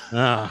Lord.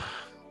 Was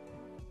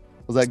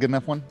that a good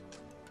enough one?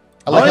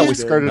 I like how we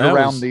skirted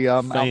around the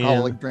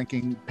alcoholic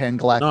drinking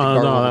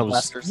pan-galactic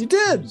blasters. You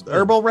did.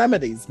 Herbal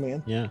remedies,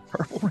 man. Yeah.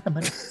 Herbal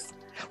remedies.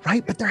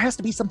 Right, but there has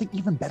to be something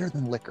even better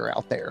than liquor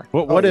out there.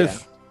 What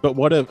if, I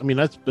mean,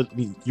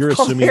 you're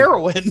assuming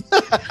heroin.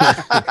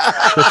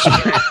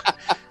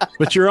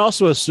 but you're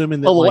also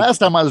assuming that the last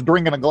time I was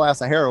drinking a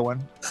glass of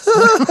heroin.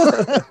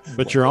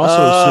 But you're also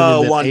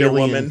assuming that Wonder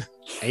Woman.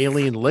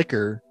 Alien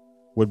liquor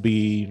would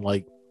be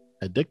like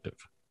addictive.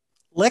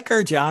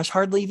 Liquor, Josh,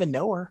 hardly even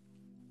know her.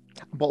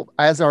 Well,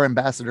 as our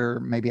ambassador,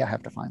 maybe I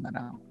have to find that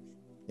out.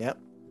 Yep.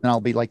 And I'll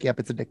be like, yep,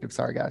 it's addictive.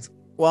 Sorry, guys.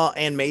 Well,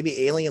 and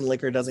maybe alien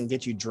liquor doesn't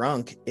get you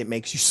drunk. It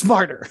makes you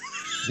smarter.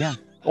 Yeah.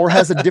 Or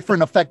has a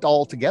different effect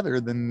altogether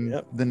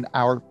than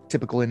our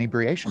typical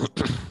inebriation.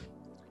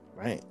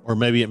 Right. Or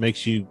maybe it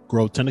makes you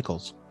grow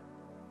tentacles.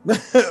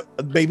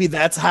 Maybe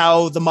that's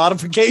how the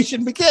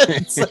modification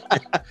begins.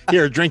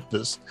 Here, drink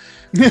this.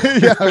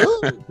 Yeah. A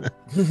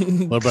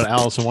little bit of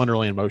Alice in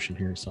Wonderland motion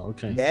here. So,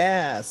 okay.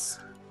 Yes.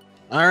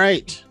 All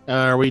right.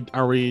 Are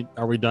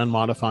we done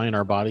modifying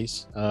our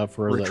bodies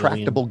for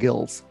retractable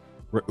gills?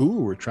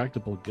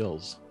 Retractable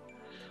gills.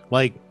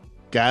 Like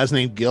guys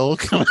named Gil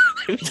coming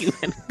out of you.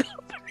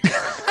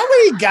 How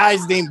many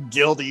guys named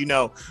Gil do you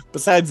know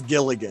besides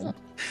Gilligan?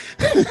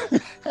 It's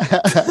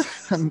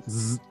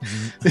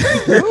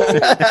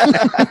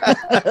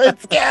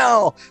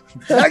Gil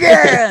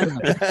again.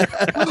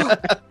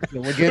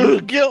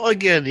 Gil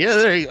again. Yeah,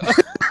 there you go.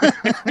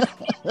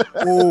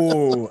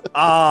 Ooh,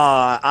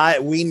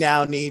 we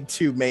now need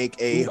to make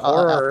a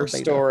horror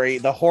story,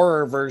 the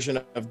horror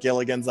version of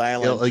Gilligan's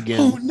Island. Gil again.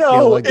 Oh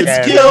no, Gil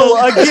it's Gil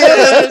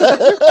again.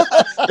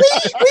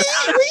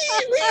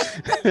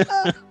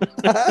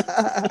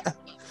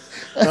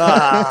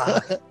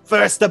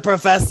 First the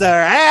professor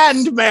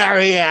and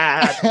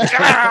Marianne.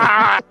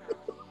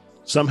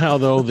 Somehow,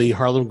 though, the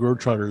Harlem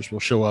Globetrotters will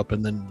show up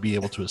and then be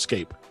able to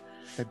escape.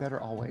 They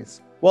better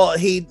always. Well,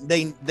 he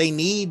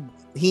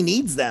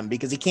needs them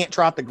because he can't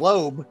trot the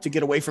globe to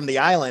get away from the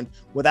island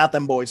without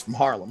them boys from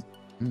Harlem.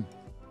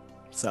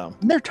 So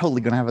they're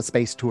totally gonna have a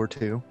space tour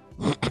too.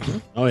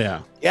 Oh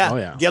yeah. Yeah. Oh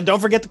yeah. Don't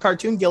forget the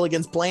cartoon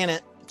Gilligan's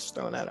Planet. Just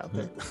throwing that out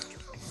there.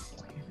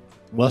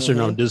 Lesser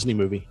known Disney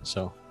movie.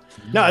 So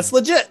no, it's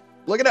legit.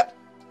 Look it up.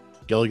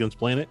 Gilligan's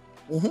Planet.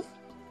 Mm-hmm. Okay.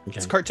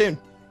 It's a cartoon.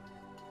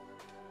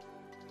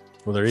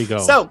 Well, there you go.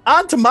 So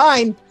on to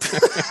mine.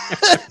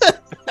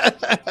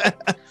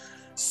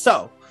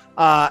 So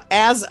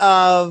as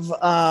of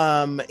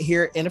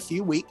here in a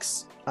few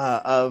weeks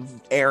of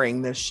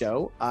airing this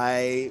show,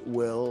 I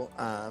will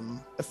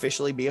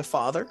officially be a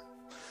father.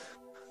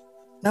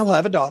 Now we'll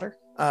have a daughter.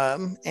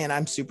 And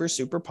I'm super,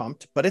 super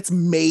pumped, but it's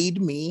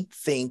made me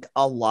think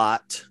a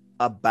lot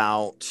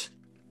about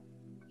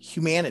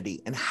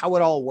humanity and how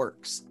it all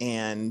works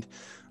and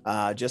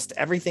just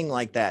everything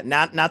like that.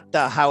 Not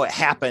the how it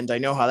happened. I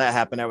know how that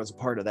happened. I was a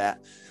part of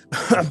that.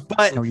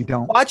 But no, you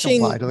don't.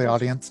 Watching, don't lie to the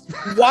audience.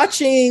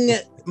 watching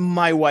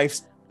my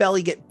wife's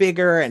belly get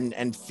bigger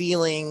and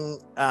feeling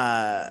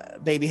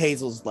baby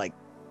Hazel's like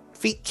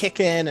feet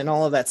kicking and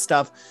all of that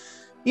stuff.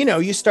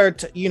 You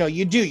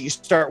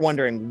start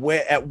wondering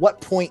at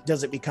what point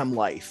does it become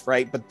life,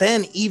 right? But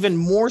then even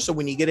more so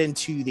when you get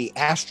into the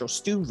Astral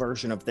Stew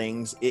version of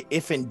things,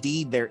 if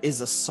indeed there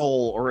is a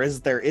soul or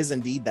there is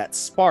indeed that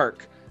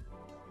spark,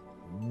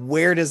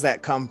 where does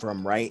that come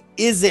from, right?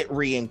 Is it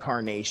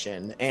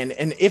reincarnation? And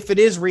if it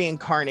is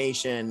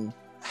reincarnation,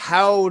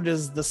 how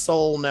does the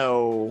soul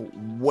know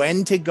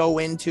when to go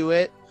into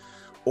it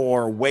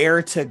or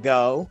where to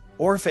go?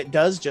 Or if it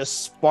does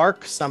just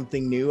spark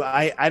something new.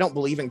 I don't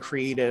believe in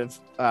creative,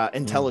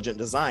 intelligent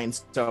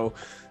designs. So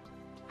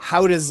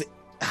how does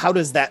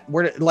that,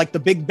 like the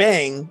Big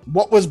Bang,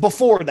 what was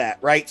before that,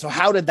 right? So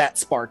how did that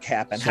spark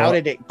happen? How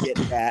did it get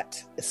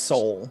that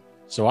soul?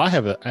 So I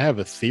have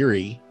a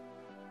theory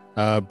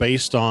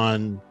based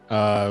on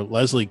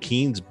Leslie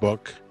Kean's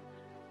book,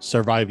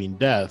 Surviving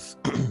Death,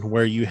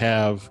 where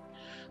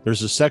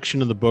there's a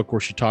section of the book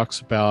where she talks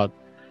about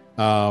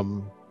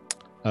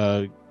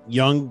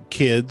young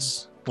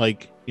kids,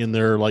 like in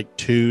their like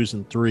 2s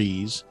and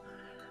 3s,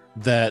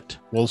 that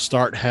will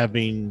start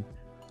having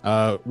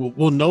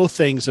will know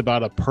things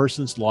about a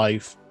person's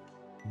life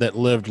that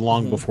lived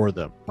long before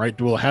them, right?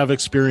 Will have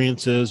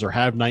experiences or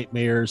have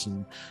nightmares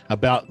and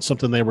about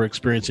something they were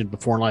experiencing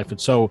before in life.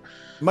 And so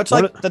much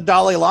like the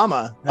Dalai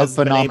Lama has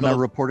phenomena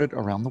reported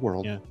around the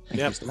world. Yeah.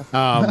 Yep.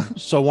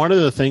 So one of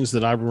the things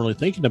that I'm really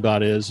thinking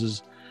about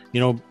is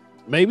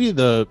maybe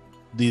the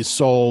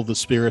soul, the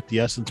spirit, the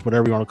essence,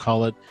 whatever you want to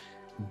call it,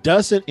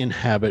 doesn't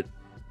inhabit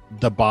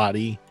the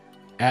body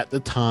at the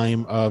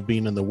time of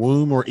being in the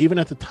womb or even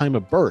at the time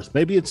of birth.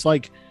 Maybe it's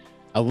like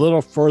a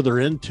little further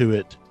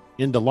into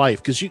life,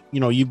 because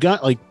you've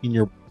got like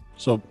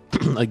so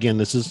again,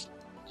 this is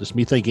just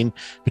me thinking,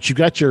 but you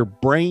got your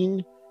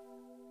brain,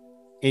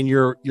 and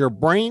your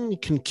brain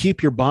can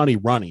keep your body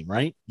running,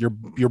 right?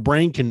 Your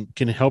brain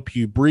can help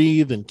you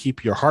breathe and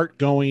keep your heart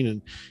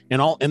going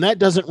and that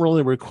doesn't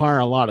really require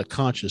a lot of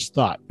conscious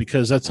thought,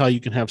 because that's how you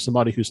can have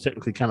somebody who's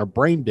technically kind of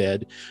brain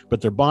dead, but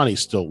their body's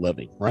still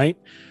living, right?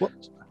 Well,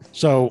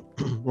 so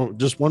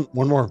just one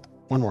more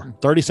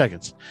 30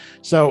 seconds.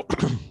 So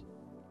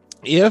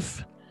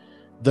if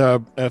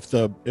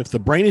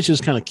the brain is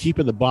just kind of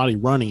keeping the body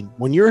running,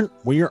 when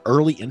you're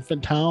early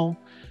infantile,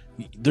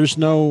 there's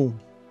no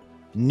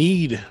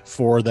need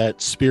for that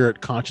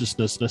spirit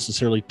consciousness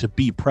necessarily to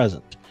be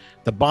present.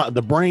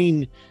 The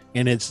brain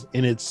in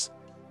its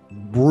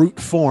brute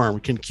form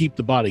can keep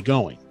the body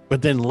going,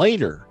 but then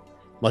later,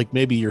 like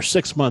maybe you're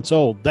 6 months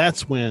old,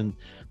 that's when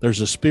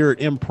there's a spirit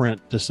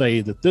imprint to say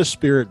that this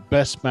spirit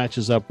best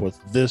matches up with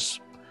this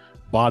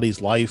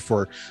body's life,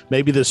 or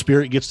maybe the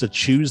spirit gets to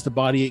choose the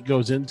body it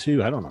goes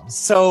into. I don't know.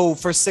 So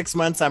for 6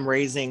 months I'm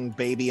raising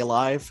baby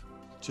alive,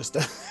 just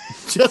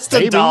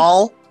a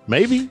doll,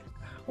 maybe.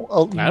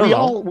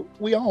 Well,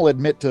 we all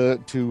admit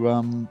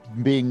to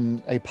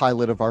being a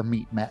pilot of our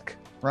meat mech,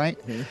 right?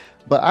 Mm-hmm.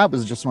 But I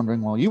was just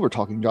wondering, while you were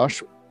talking,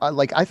 Josh,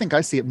 I think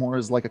I see it more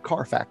as like a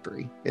car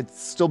factory.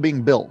 It's still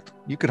being built.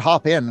 You could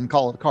hop in and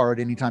call it a car at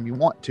any time you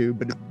want to,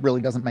 but it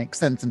really doesn't make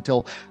sense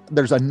until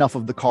there's enough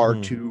of the car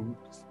to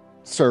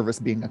service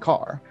being a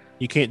car.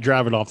 You can't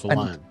drive it off the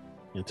line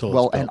until it's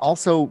built. And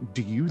also,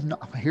 do you know?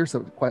 Here's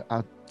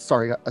a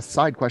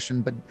side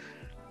question, but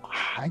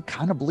I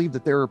kind of believe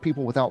that there are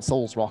people without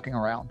souls walking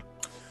around.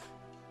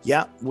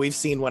 Yeah, we've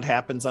seen what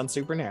happens on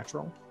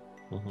Supernatural.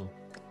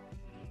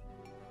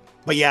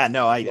 But yeah,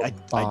 no, I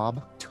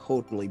Bob.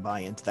 totally buy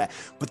into that.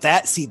 But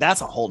that's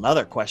a whole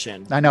nother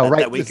question. I know, right?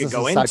 That we This could is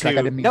go a sidetrack. I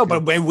into. didn't mean No, to.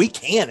 but when we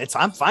can,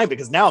 I'm fine,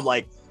 because now I'm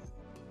like,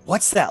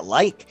 what's that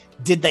like?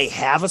 Did they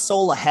have a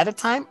soul ahead of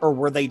time, or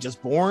were they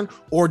just born,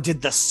 or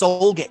did the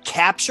soul get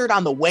captured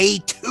on the way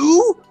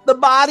to the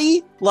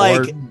body?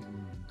 Like,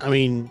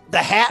 the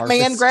Hat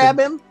Man grab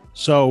him?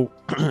 So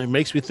it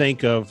makes me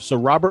think of,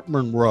 Robert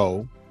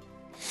Monroe,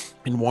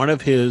 in one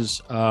of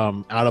his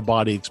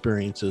out-of-body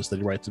experiences that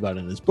he writes about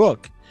in his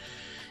book,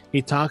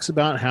 he talks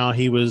about how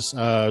he was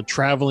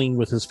traveling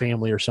with his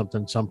family or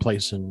something,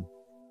 someplace in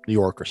New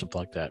York or something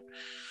like that.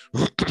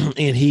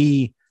 And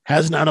he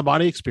has an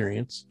out-of-body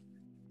experience.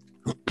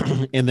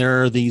 And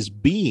there are these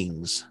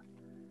beings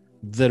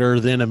that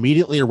are then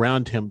immediately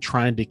around him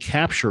trying to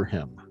capture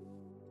him.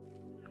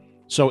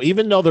 So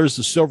even though there's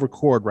the silver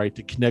cord, right,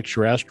 that connects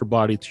your astral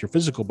body to your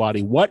physical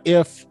body, what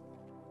if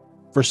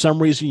for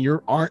some reason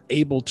you aren't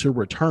able to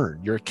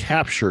return? You're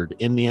captured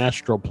in the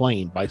astral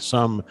plane by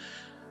some,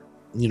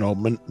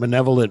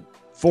 malevolent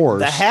force.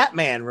 The Hat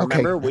Man,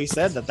 remember? Okay. We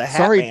said that the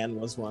Hat Man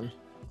was one.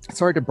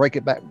 Sorry to bring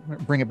it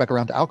back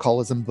around to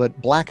alcoholism, but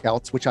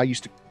blackouts, which I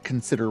used to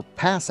consider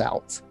pass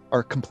outs,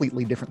 are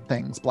completely different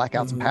things,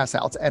 blackouts and pass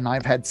outs. And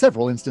I've had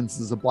several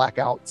instances of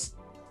blackouts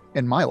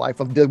in my life.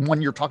 Of the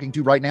one you're talking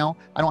to right now,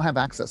 I don't have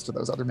access to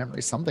those other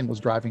memories. Something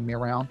was driving me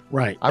around.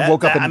 Right. I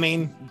woke up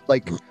in,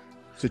 situations.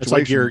 It's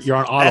like you're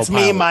on autopilot. That's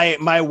me,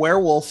 my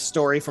werewolf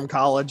story from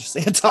college,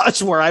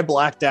 Santosh, where I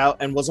blacked out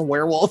and was a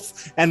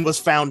werewolf and was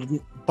found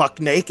buck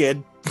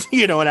naked,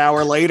 an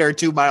hour later,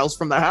 2 miles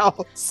from the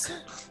house.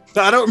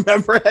 I don't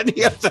remember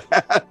any of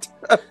that.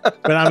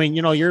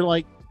 But you're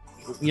like,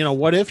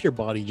 what if your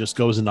body just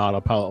goes in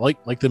autopilot?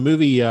 Like the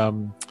movie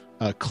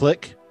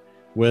Click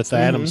with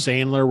Adam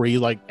Sandler, where he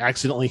like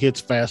accidentally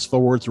hits fast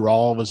forward through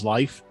all of his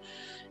life.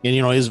 And,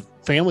 his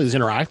family is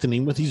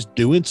interacting with, he's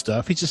doing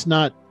stuff. He's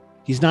not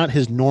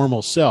his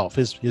normal self.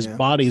 His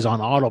body's on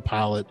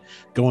autopilot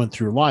going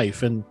through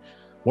life. And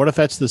what if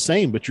that's the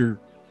same, but your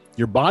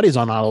body's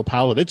on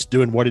autopilot? It's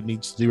doing what it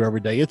needs to do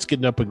every day. It's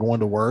getting up and going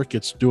to work.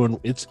 It's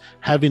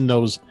having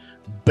those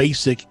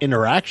basic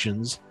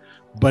interactions,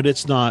 but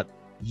it's not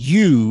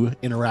you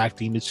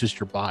interacting. It's just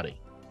your body.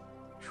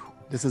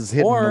 This is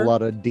hitting a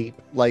lot of deep,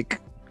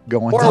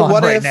 going or on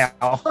what right if,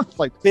 now.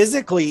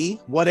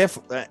 Physically, what if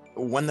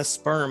when the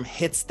sperm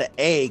hits the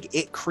egg,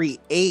 it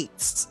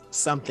creates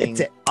something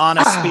on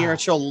a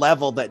spiritual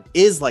level that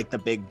is like the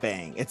Big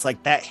Bang? It's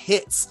like that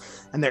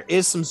hits, and there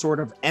is some sort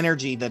of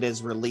energy that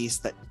is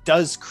released that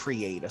does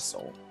create a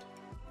soul.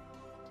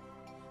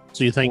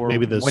 So you think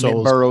maybe the when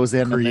soul it burrows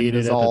in and then created at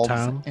the dissolves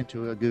time?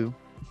 into a goo?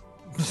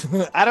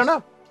 I don't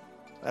know.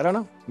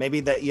 Maybe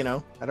that,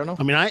 I don't know.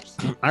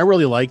 I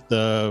really like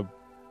the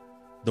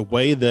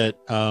way that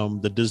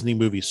the Disney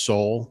movie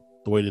Soul,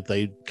 the way that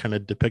they kind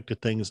of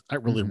depicted things,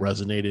 that really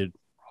resonated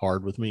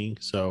hard with me.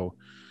 So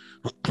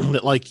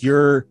that like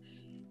you're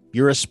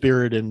a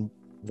spirit in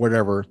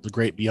whatever, the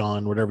great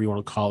beyond, whatever you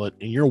want to call it,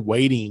 and you're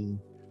waiting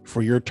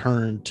for your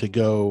turn to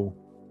go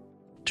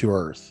to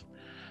Earth,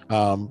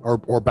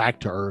 or back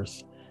to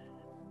Earth.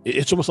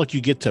 It's almost like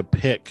you get to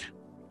pick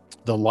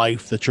the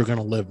life that you're going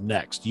to live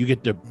next. You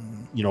get to,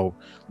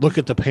 look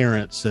at the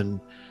parents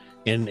and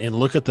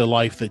look at the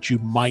life that you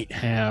might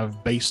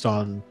have based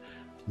on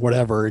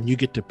whatever, and you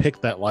get to pick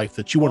that life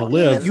that you want to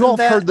live. You all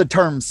heard the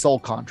term soul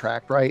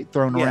contract, right?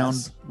 Thrown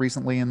around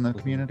recently in the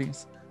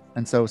communities.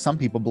 And so some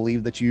people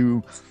believe that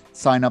you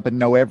sign up and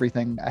know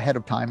everything ahead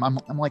of time. I'm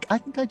like, I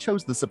think I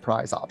chose the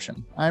surprise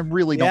option. I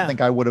really don't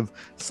think I would have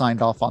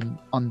signed off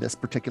on this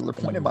particular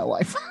point in my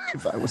life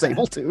if I was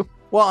able to.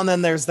 Well, and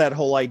then there's that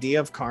whole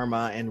idea of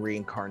karma and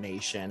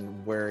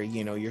reincarnation where,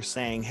 you're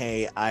saying,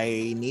 hey,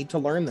 I need to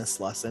learn this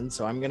lesson,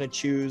 so I'm going to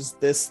choose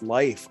this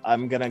life.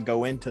 I'm going to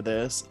go into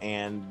this,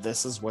 and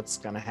this is what's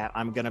going to happen.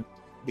 I'm going to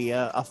be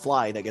a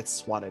fly that gets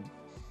swatted.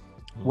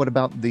 What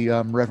about the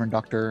Reverend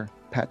Dr.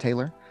 Pat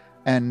Taylor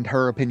and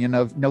her opinion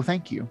of no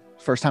thank you?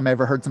 First time I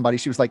ever heard somebody,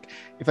 she was like,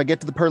 if I get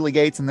to the pearly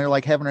gates and they're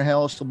like heaven or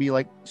hell, she'll be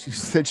like, she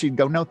said she'd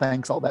go, no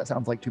thanks, all that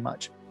sounds like too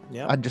much.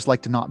 Yeah, I'd just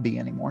like to not be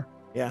anymore.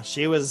 Yeah,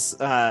 she was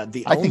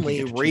the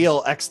only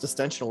real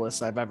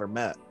existentialist I've ever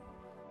met.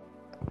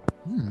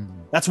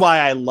 That's why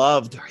I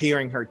loved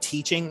hearing her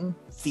teaching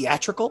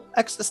theatrical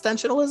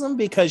existentialism,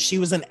 because she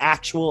was an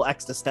actual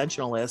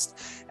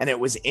existentialist, and it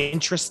was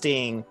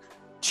interesting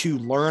to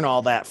learn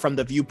all that from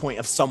the viewpoint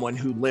of someone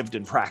who lived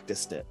and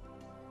practiced it.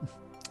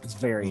 It's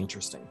very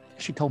interesting.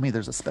 She told me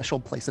there's a special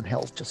place in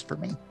hell just for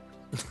me.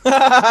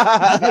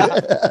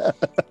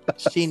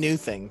 She knew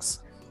things.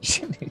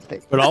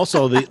 But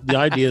also the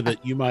idea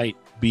that you might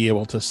be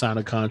able to sign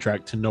a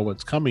contract to know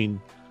what's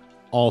coming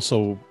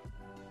also,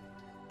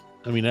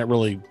 that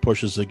really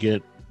pushes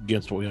against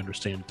what we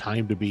understand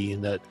time to be,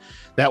 and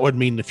that would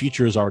mean the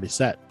future is already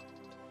set.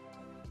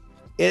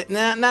 It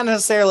not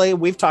necessarily.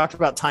 We've talked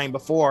about time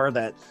before,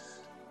 that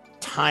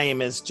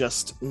time is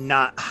just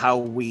not how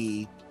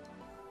we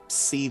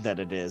see that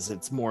it is.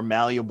 It's more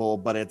malleable,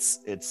 but it's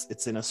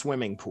in a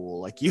swimming pool,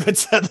 like you had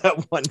said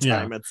that one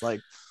time. It's like,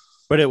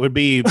 But it would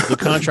be, the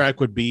contract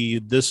would be,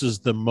 this is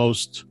the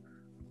most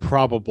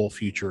probable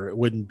future. It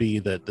wouldn't be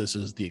that this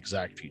is the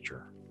exact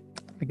future.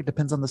 I think it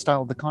depends on the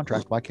style of the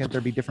contract. Why can't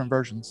there be different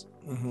versions?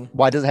 Mhm.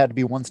 Why does it have to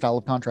be one style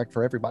of contract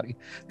for everybody?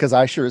 Because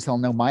I sure as hell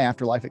know my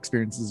afterlife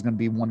experience is going to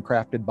be one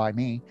crafted by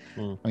me.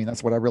 I mean,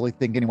 that's what I really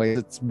think anyway.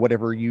 It's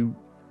whatever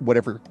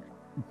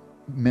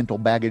mental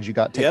baggage you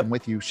got taken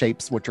with you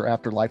shapes what your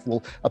afterlife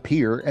will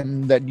appear,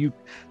 and that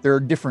there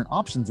are different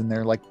options in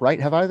there. Like, right?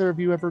 Have either of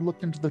you ever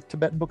looked into the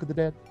Tibetan Book of the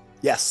Dead?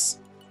 Yes.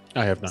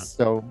 I have not.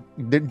 So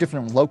there are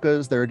different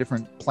lokas, there are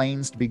different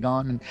planes to be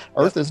gone, and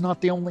Earth is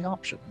not the only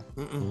option.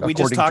 We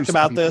just talked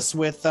about this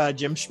with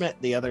Jim Schmidt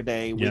the other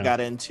day. We got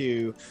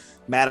into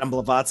Madame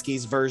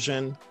Blavatsky's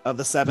version of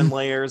the 7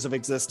 layers of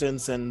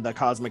existence and the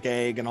cosmic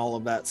egg and all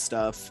of that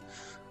stuff.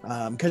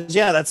 Because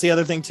that's the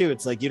other thing too.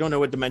 It's like, you don't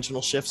know what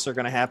dimensional shifts are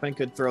going to happen.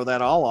 Could throw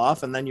that all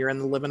off, and then you're in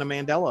the living a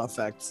Mandela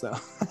effect. So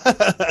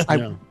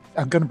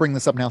I'm going to bring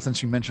this up now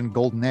since you mentioned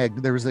golden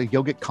egg. There is a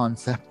yogic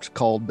concept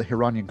called the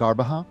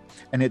Hiranyagarbha,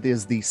 and it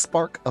is the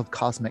spark of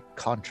cosmic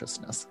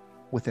consciousness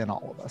within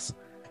all of us.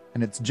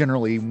 And it's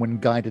generally, when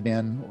guided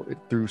in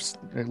through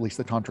at least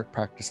the tantric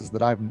practices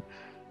that I've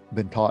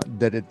been taught,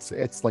 that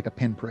it's like a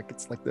pinprick.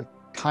 It's like the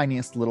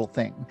tiniest little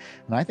thing.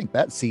 And I think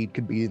that seed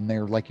could be in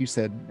there, like you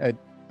said,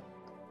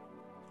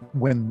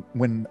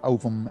 when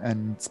ovum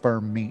and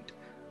sperm meet.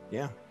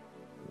 Yeah,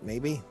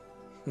 maybe.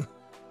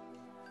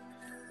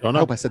 I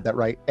hope I said that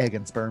right. Egg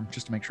and sperm,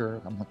 just to make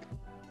sure. I'm like,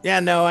 yeah,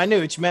 no, I knew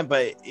what you meant,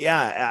 but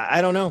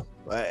I don't know.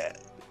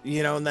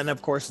 And then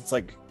of course it's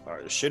like,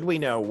 should we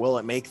know? Will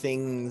it make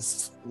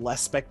things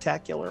less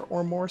spectacular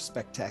or more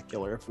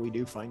spectacular if we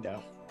do find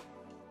out?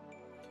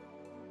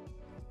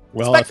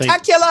 Well,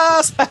 spectacular.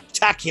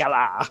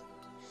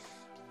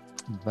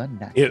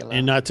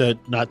 And not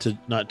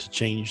to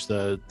change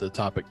the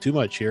topic too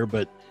much here,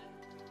 but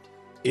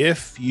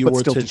if you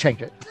were to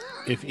change it,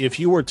 if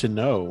you were to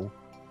know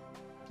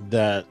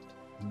that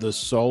the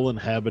soul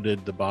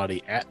inhabited the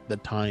body at the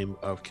time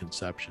of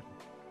conception,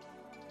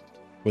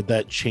 would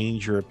that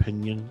change your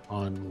opinion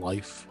on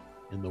life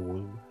in the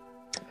womb?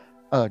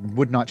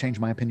 Would not change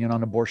my opinion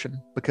on abortion,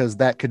 because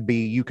that could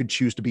be, you could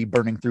choose to be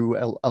burning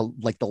through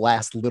like the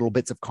last little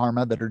bits of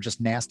karma that are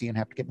just nasty and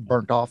have to get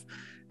burnt off.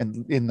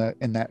 And in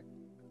that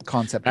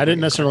concept, I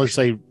didn't necessarily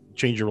say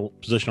change your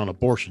position on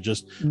abortion.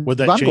 Just would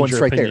that I'm change going your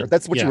straight opinion? there.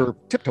 That's what you were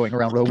tiptoeing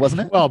around,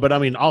 wasn't it? Well, but I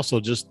mean, also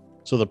just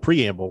so the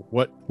preamble,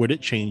 what would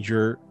it change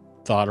your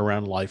thought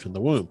around life in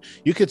the womb?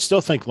 You could still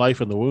think life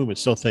in the womb and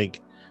still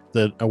think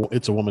that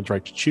it's a woman's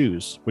right to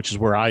choose, which is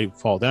where I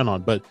fall down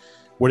on. But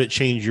would it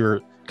change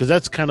your, because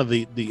that's kind of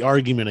the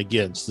argument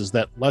against, is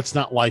that let's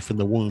not life in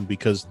the womb,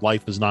 because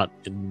life is not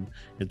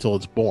until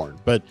it's born.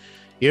 But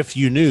if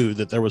you knew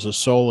that there was a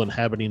soul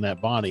inhabiting that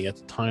body at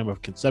the time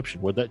of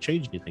conception, would that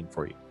change anything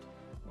for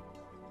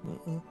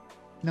you?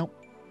 Nope.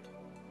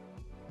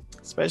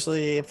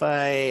 Especially if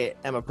I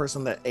am a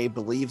person that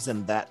believes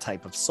in that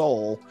type of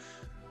soul.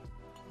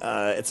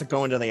 It's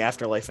going to the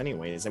afterlife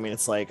anyways. I mean,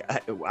 it's like,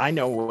 I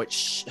know what,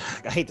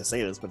 I hate to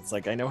say this, but it's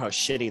like, I know how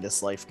shitty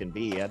this life can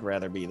be. I'd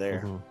rather be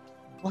there.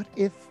 What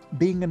if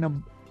being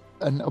an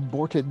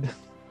aborted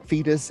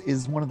fetus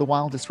is one of the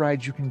wildest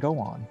rides you can go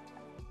on?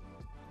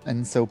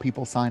 And so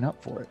people sign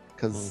up for it.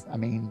 Because, I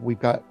mean, we've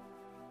got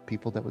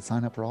people that would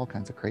sign up for all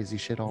kinds of crazy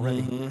shit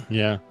already.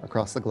 Yeah.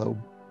 Across the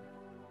globe.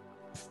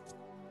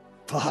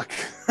 Fuck.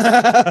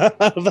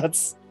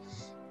 That's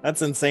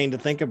insane to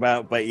think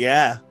about, but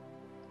yeah.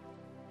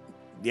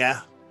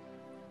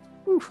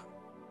 Whew.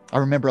 I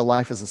remember a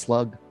life as a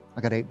slug.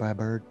 I got ate by a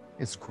bird.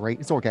 It's great.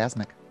 It's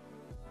orgasmic.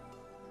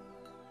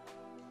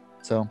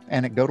 So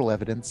anecdotal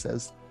evidence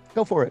says,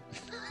 go for it.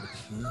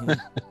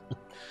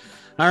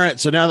 All right.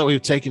 So now that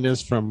we've taken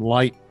this from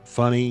light,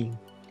 funny,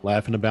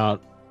 laughing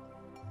about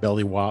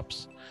belly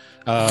wops,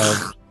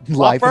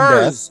 life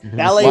whoppers, and death,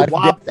 belly life,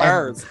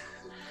 whoppers.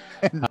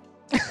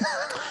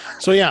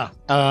 So yeah,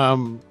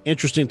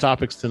 interesting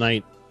topics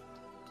tonight.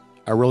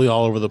 Are really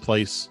all over the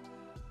place,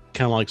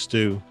 kind of like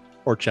stew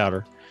or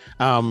chowder.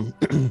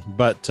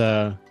 But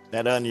that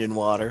onion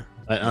water.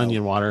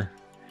 Onion water.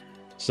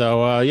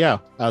 So yeah,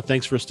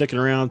 thanks for sticking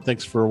around.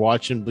 Thanks for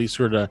watching. Be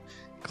sure to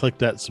click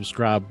that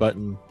subscribe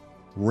button,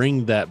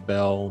 ring that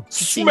bell,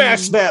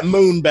 smash that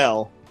moon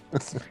bell.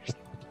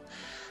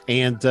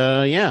 And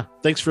yeah,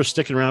 thanks for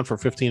sticking around for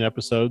 15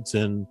 episodes.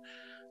 And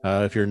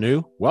if you're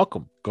new,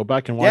 welcome. Go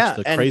back and watch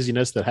the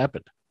craziness that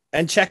happened.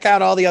 And check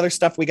out all the other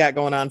stuff we got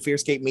going on,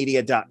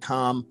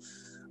 fearscapemedia.com.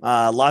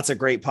 Lots of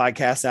great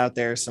podcasts out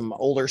there. Some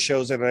older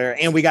shows over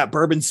there. And we got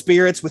Bourbon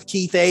Spirits with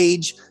Keith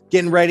Age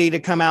getting ready to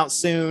come out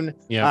soon.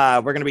 Yeah.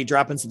 We're going to be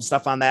dropping some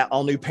stuff on that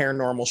all new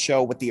paranormal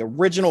show with the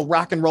original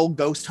rock and roll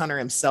ghost hunter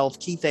himself,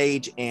 Keith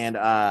Age, and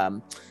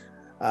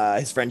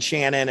his friend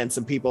Shannon, and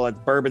some people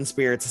at Bourbon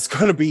Spirits. It's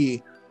going to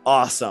be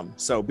awesome.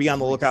 So be on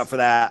the lookout for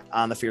that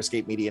on the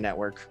Fearscape Media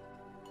Network.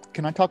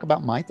 Can I talk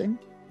about my thing?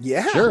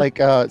 Yeah. Sure. Like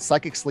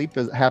Psychic Sleep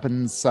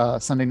happens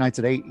Sunday nights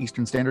at 8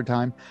 Eastern Standard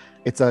Time.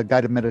 It's a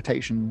guided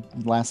meditation.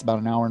 It lasts about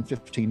an hour and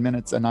 15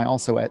 minutes. And I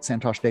also at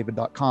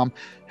santosdavid.com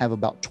have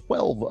about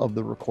 12 of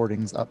the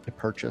recordings up to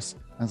purchase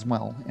as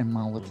well in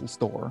my little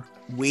store.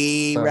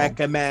 We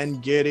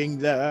recommend getting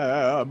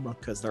them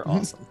because they're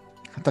awesome.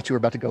 I thought you were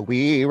about to go,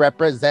 we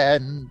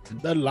represent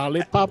The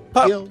Lollipop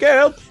Pop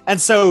Girl. And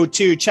so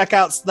to check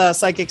out the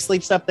Psychic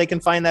Sleep stuff, they can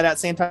find that at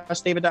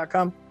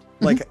santosdavid.com.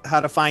 Like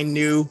how to find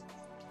new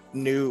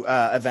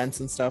events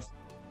and stuff.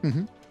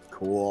 Mm-hmm.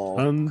 Cool.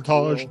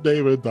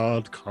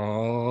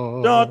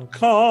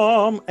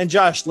 SantosDavid.com. And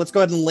Josh, let's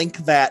go ahead and link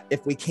that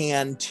if we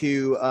can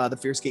to the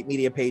Fearscape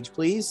Media page,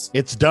 please.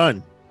 It's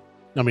done.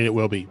 I mean, it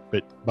will be,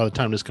 but by the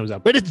time this comes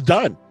out, but it's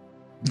done.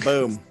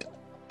 Boom.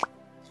 All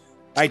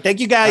right, thank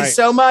you guys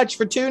so much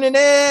for tuning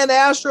in.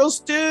 Astral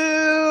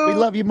Stew. We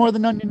love you more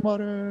than onion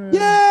water.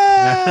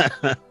 Yeah.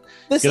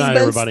 This Good has night,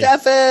 been everybody.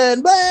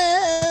 Stefan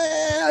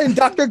and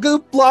Dr.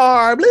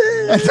 Gooplar.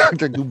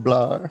 Dr.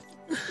 Gooblar.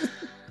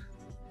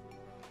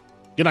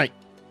 Good night.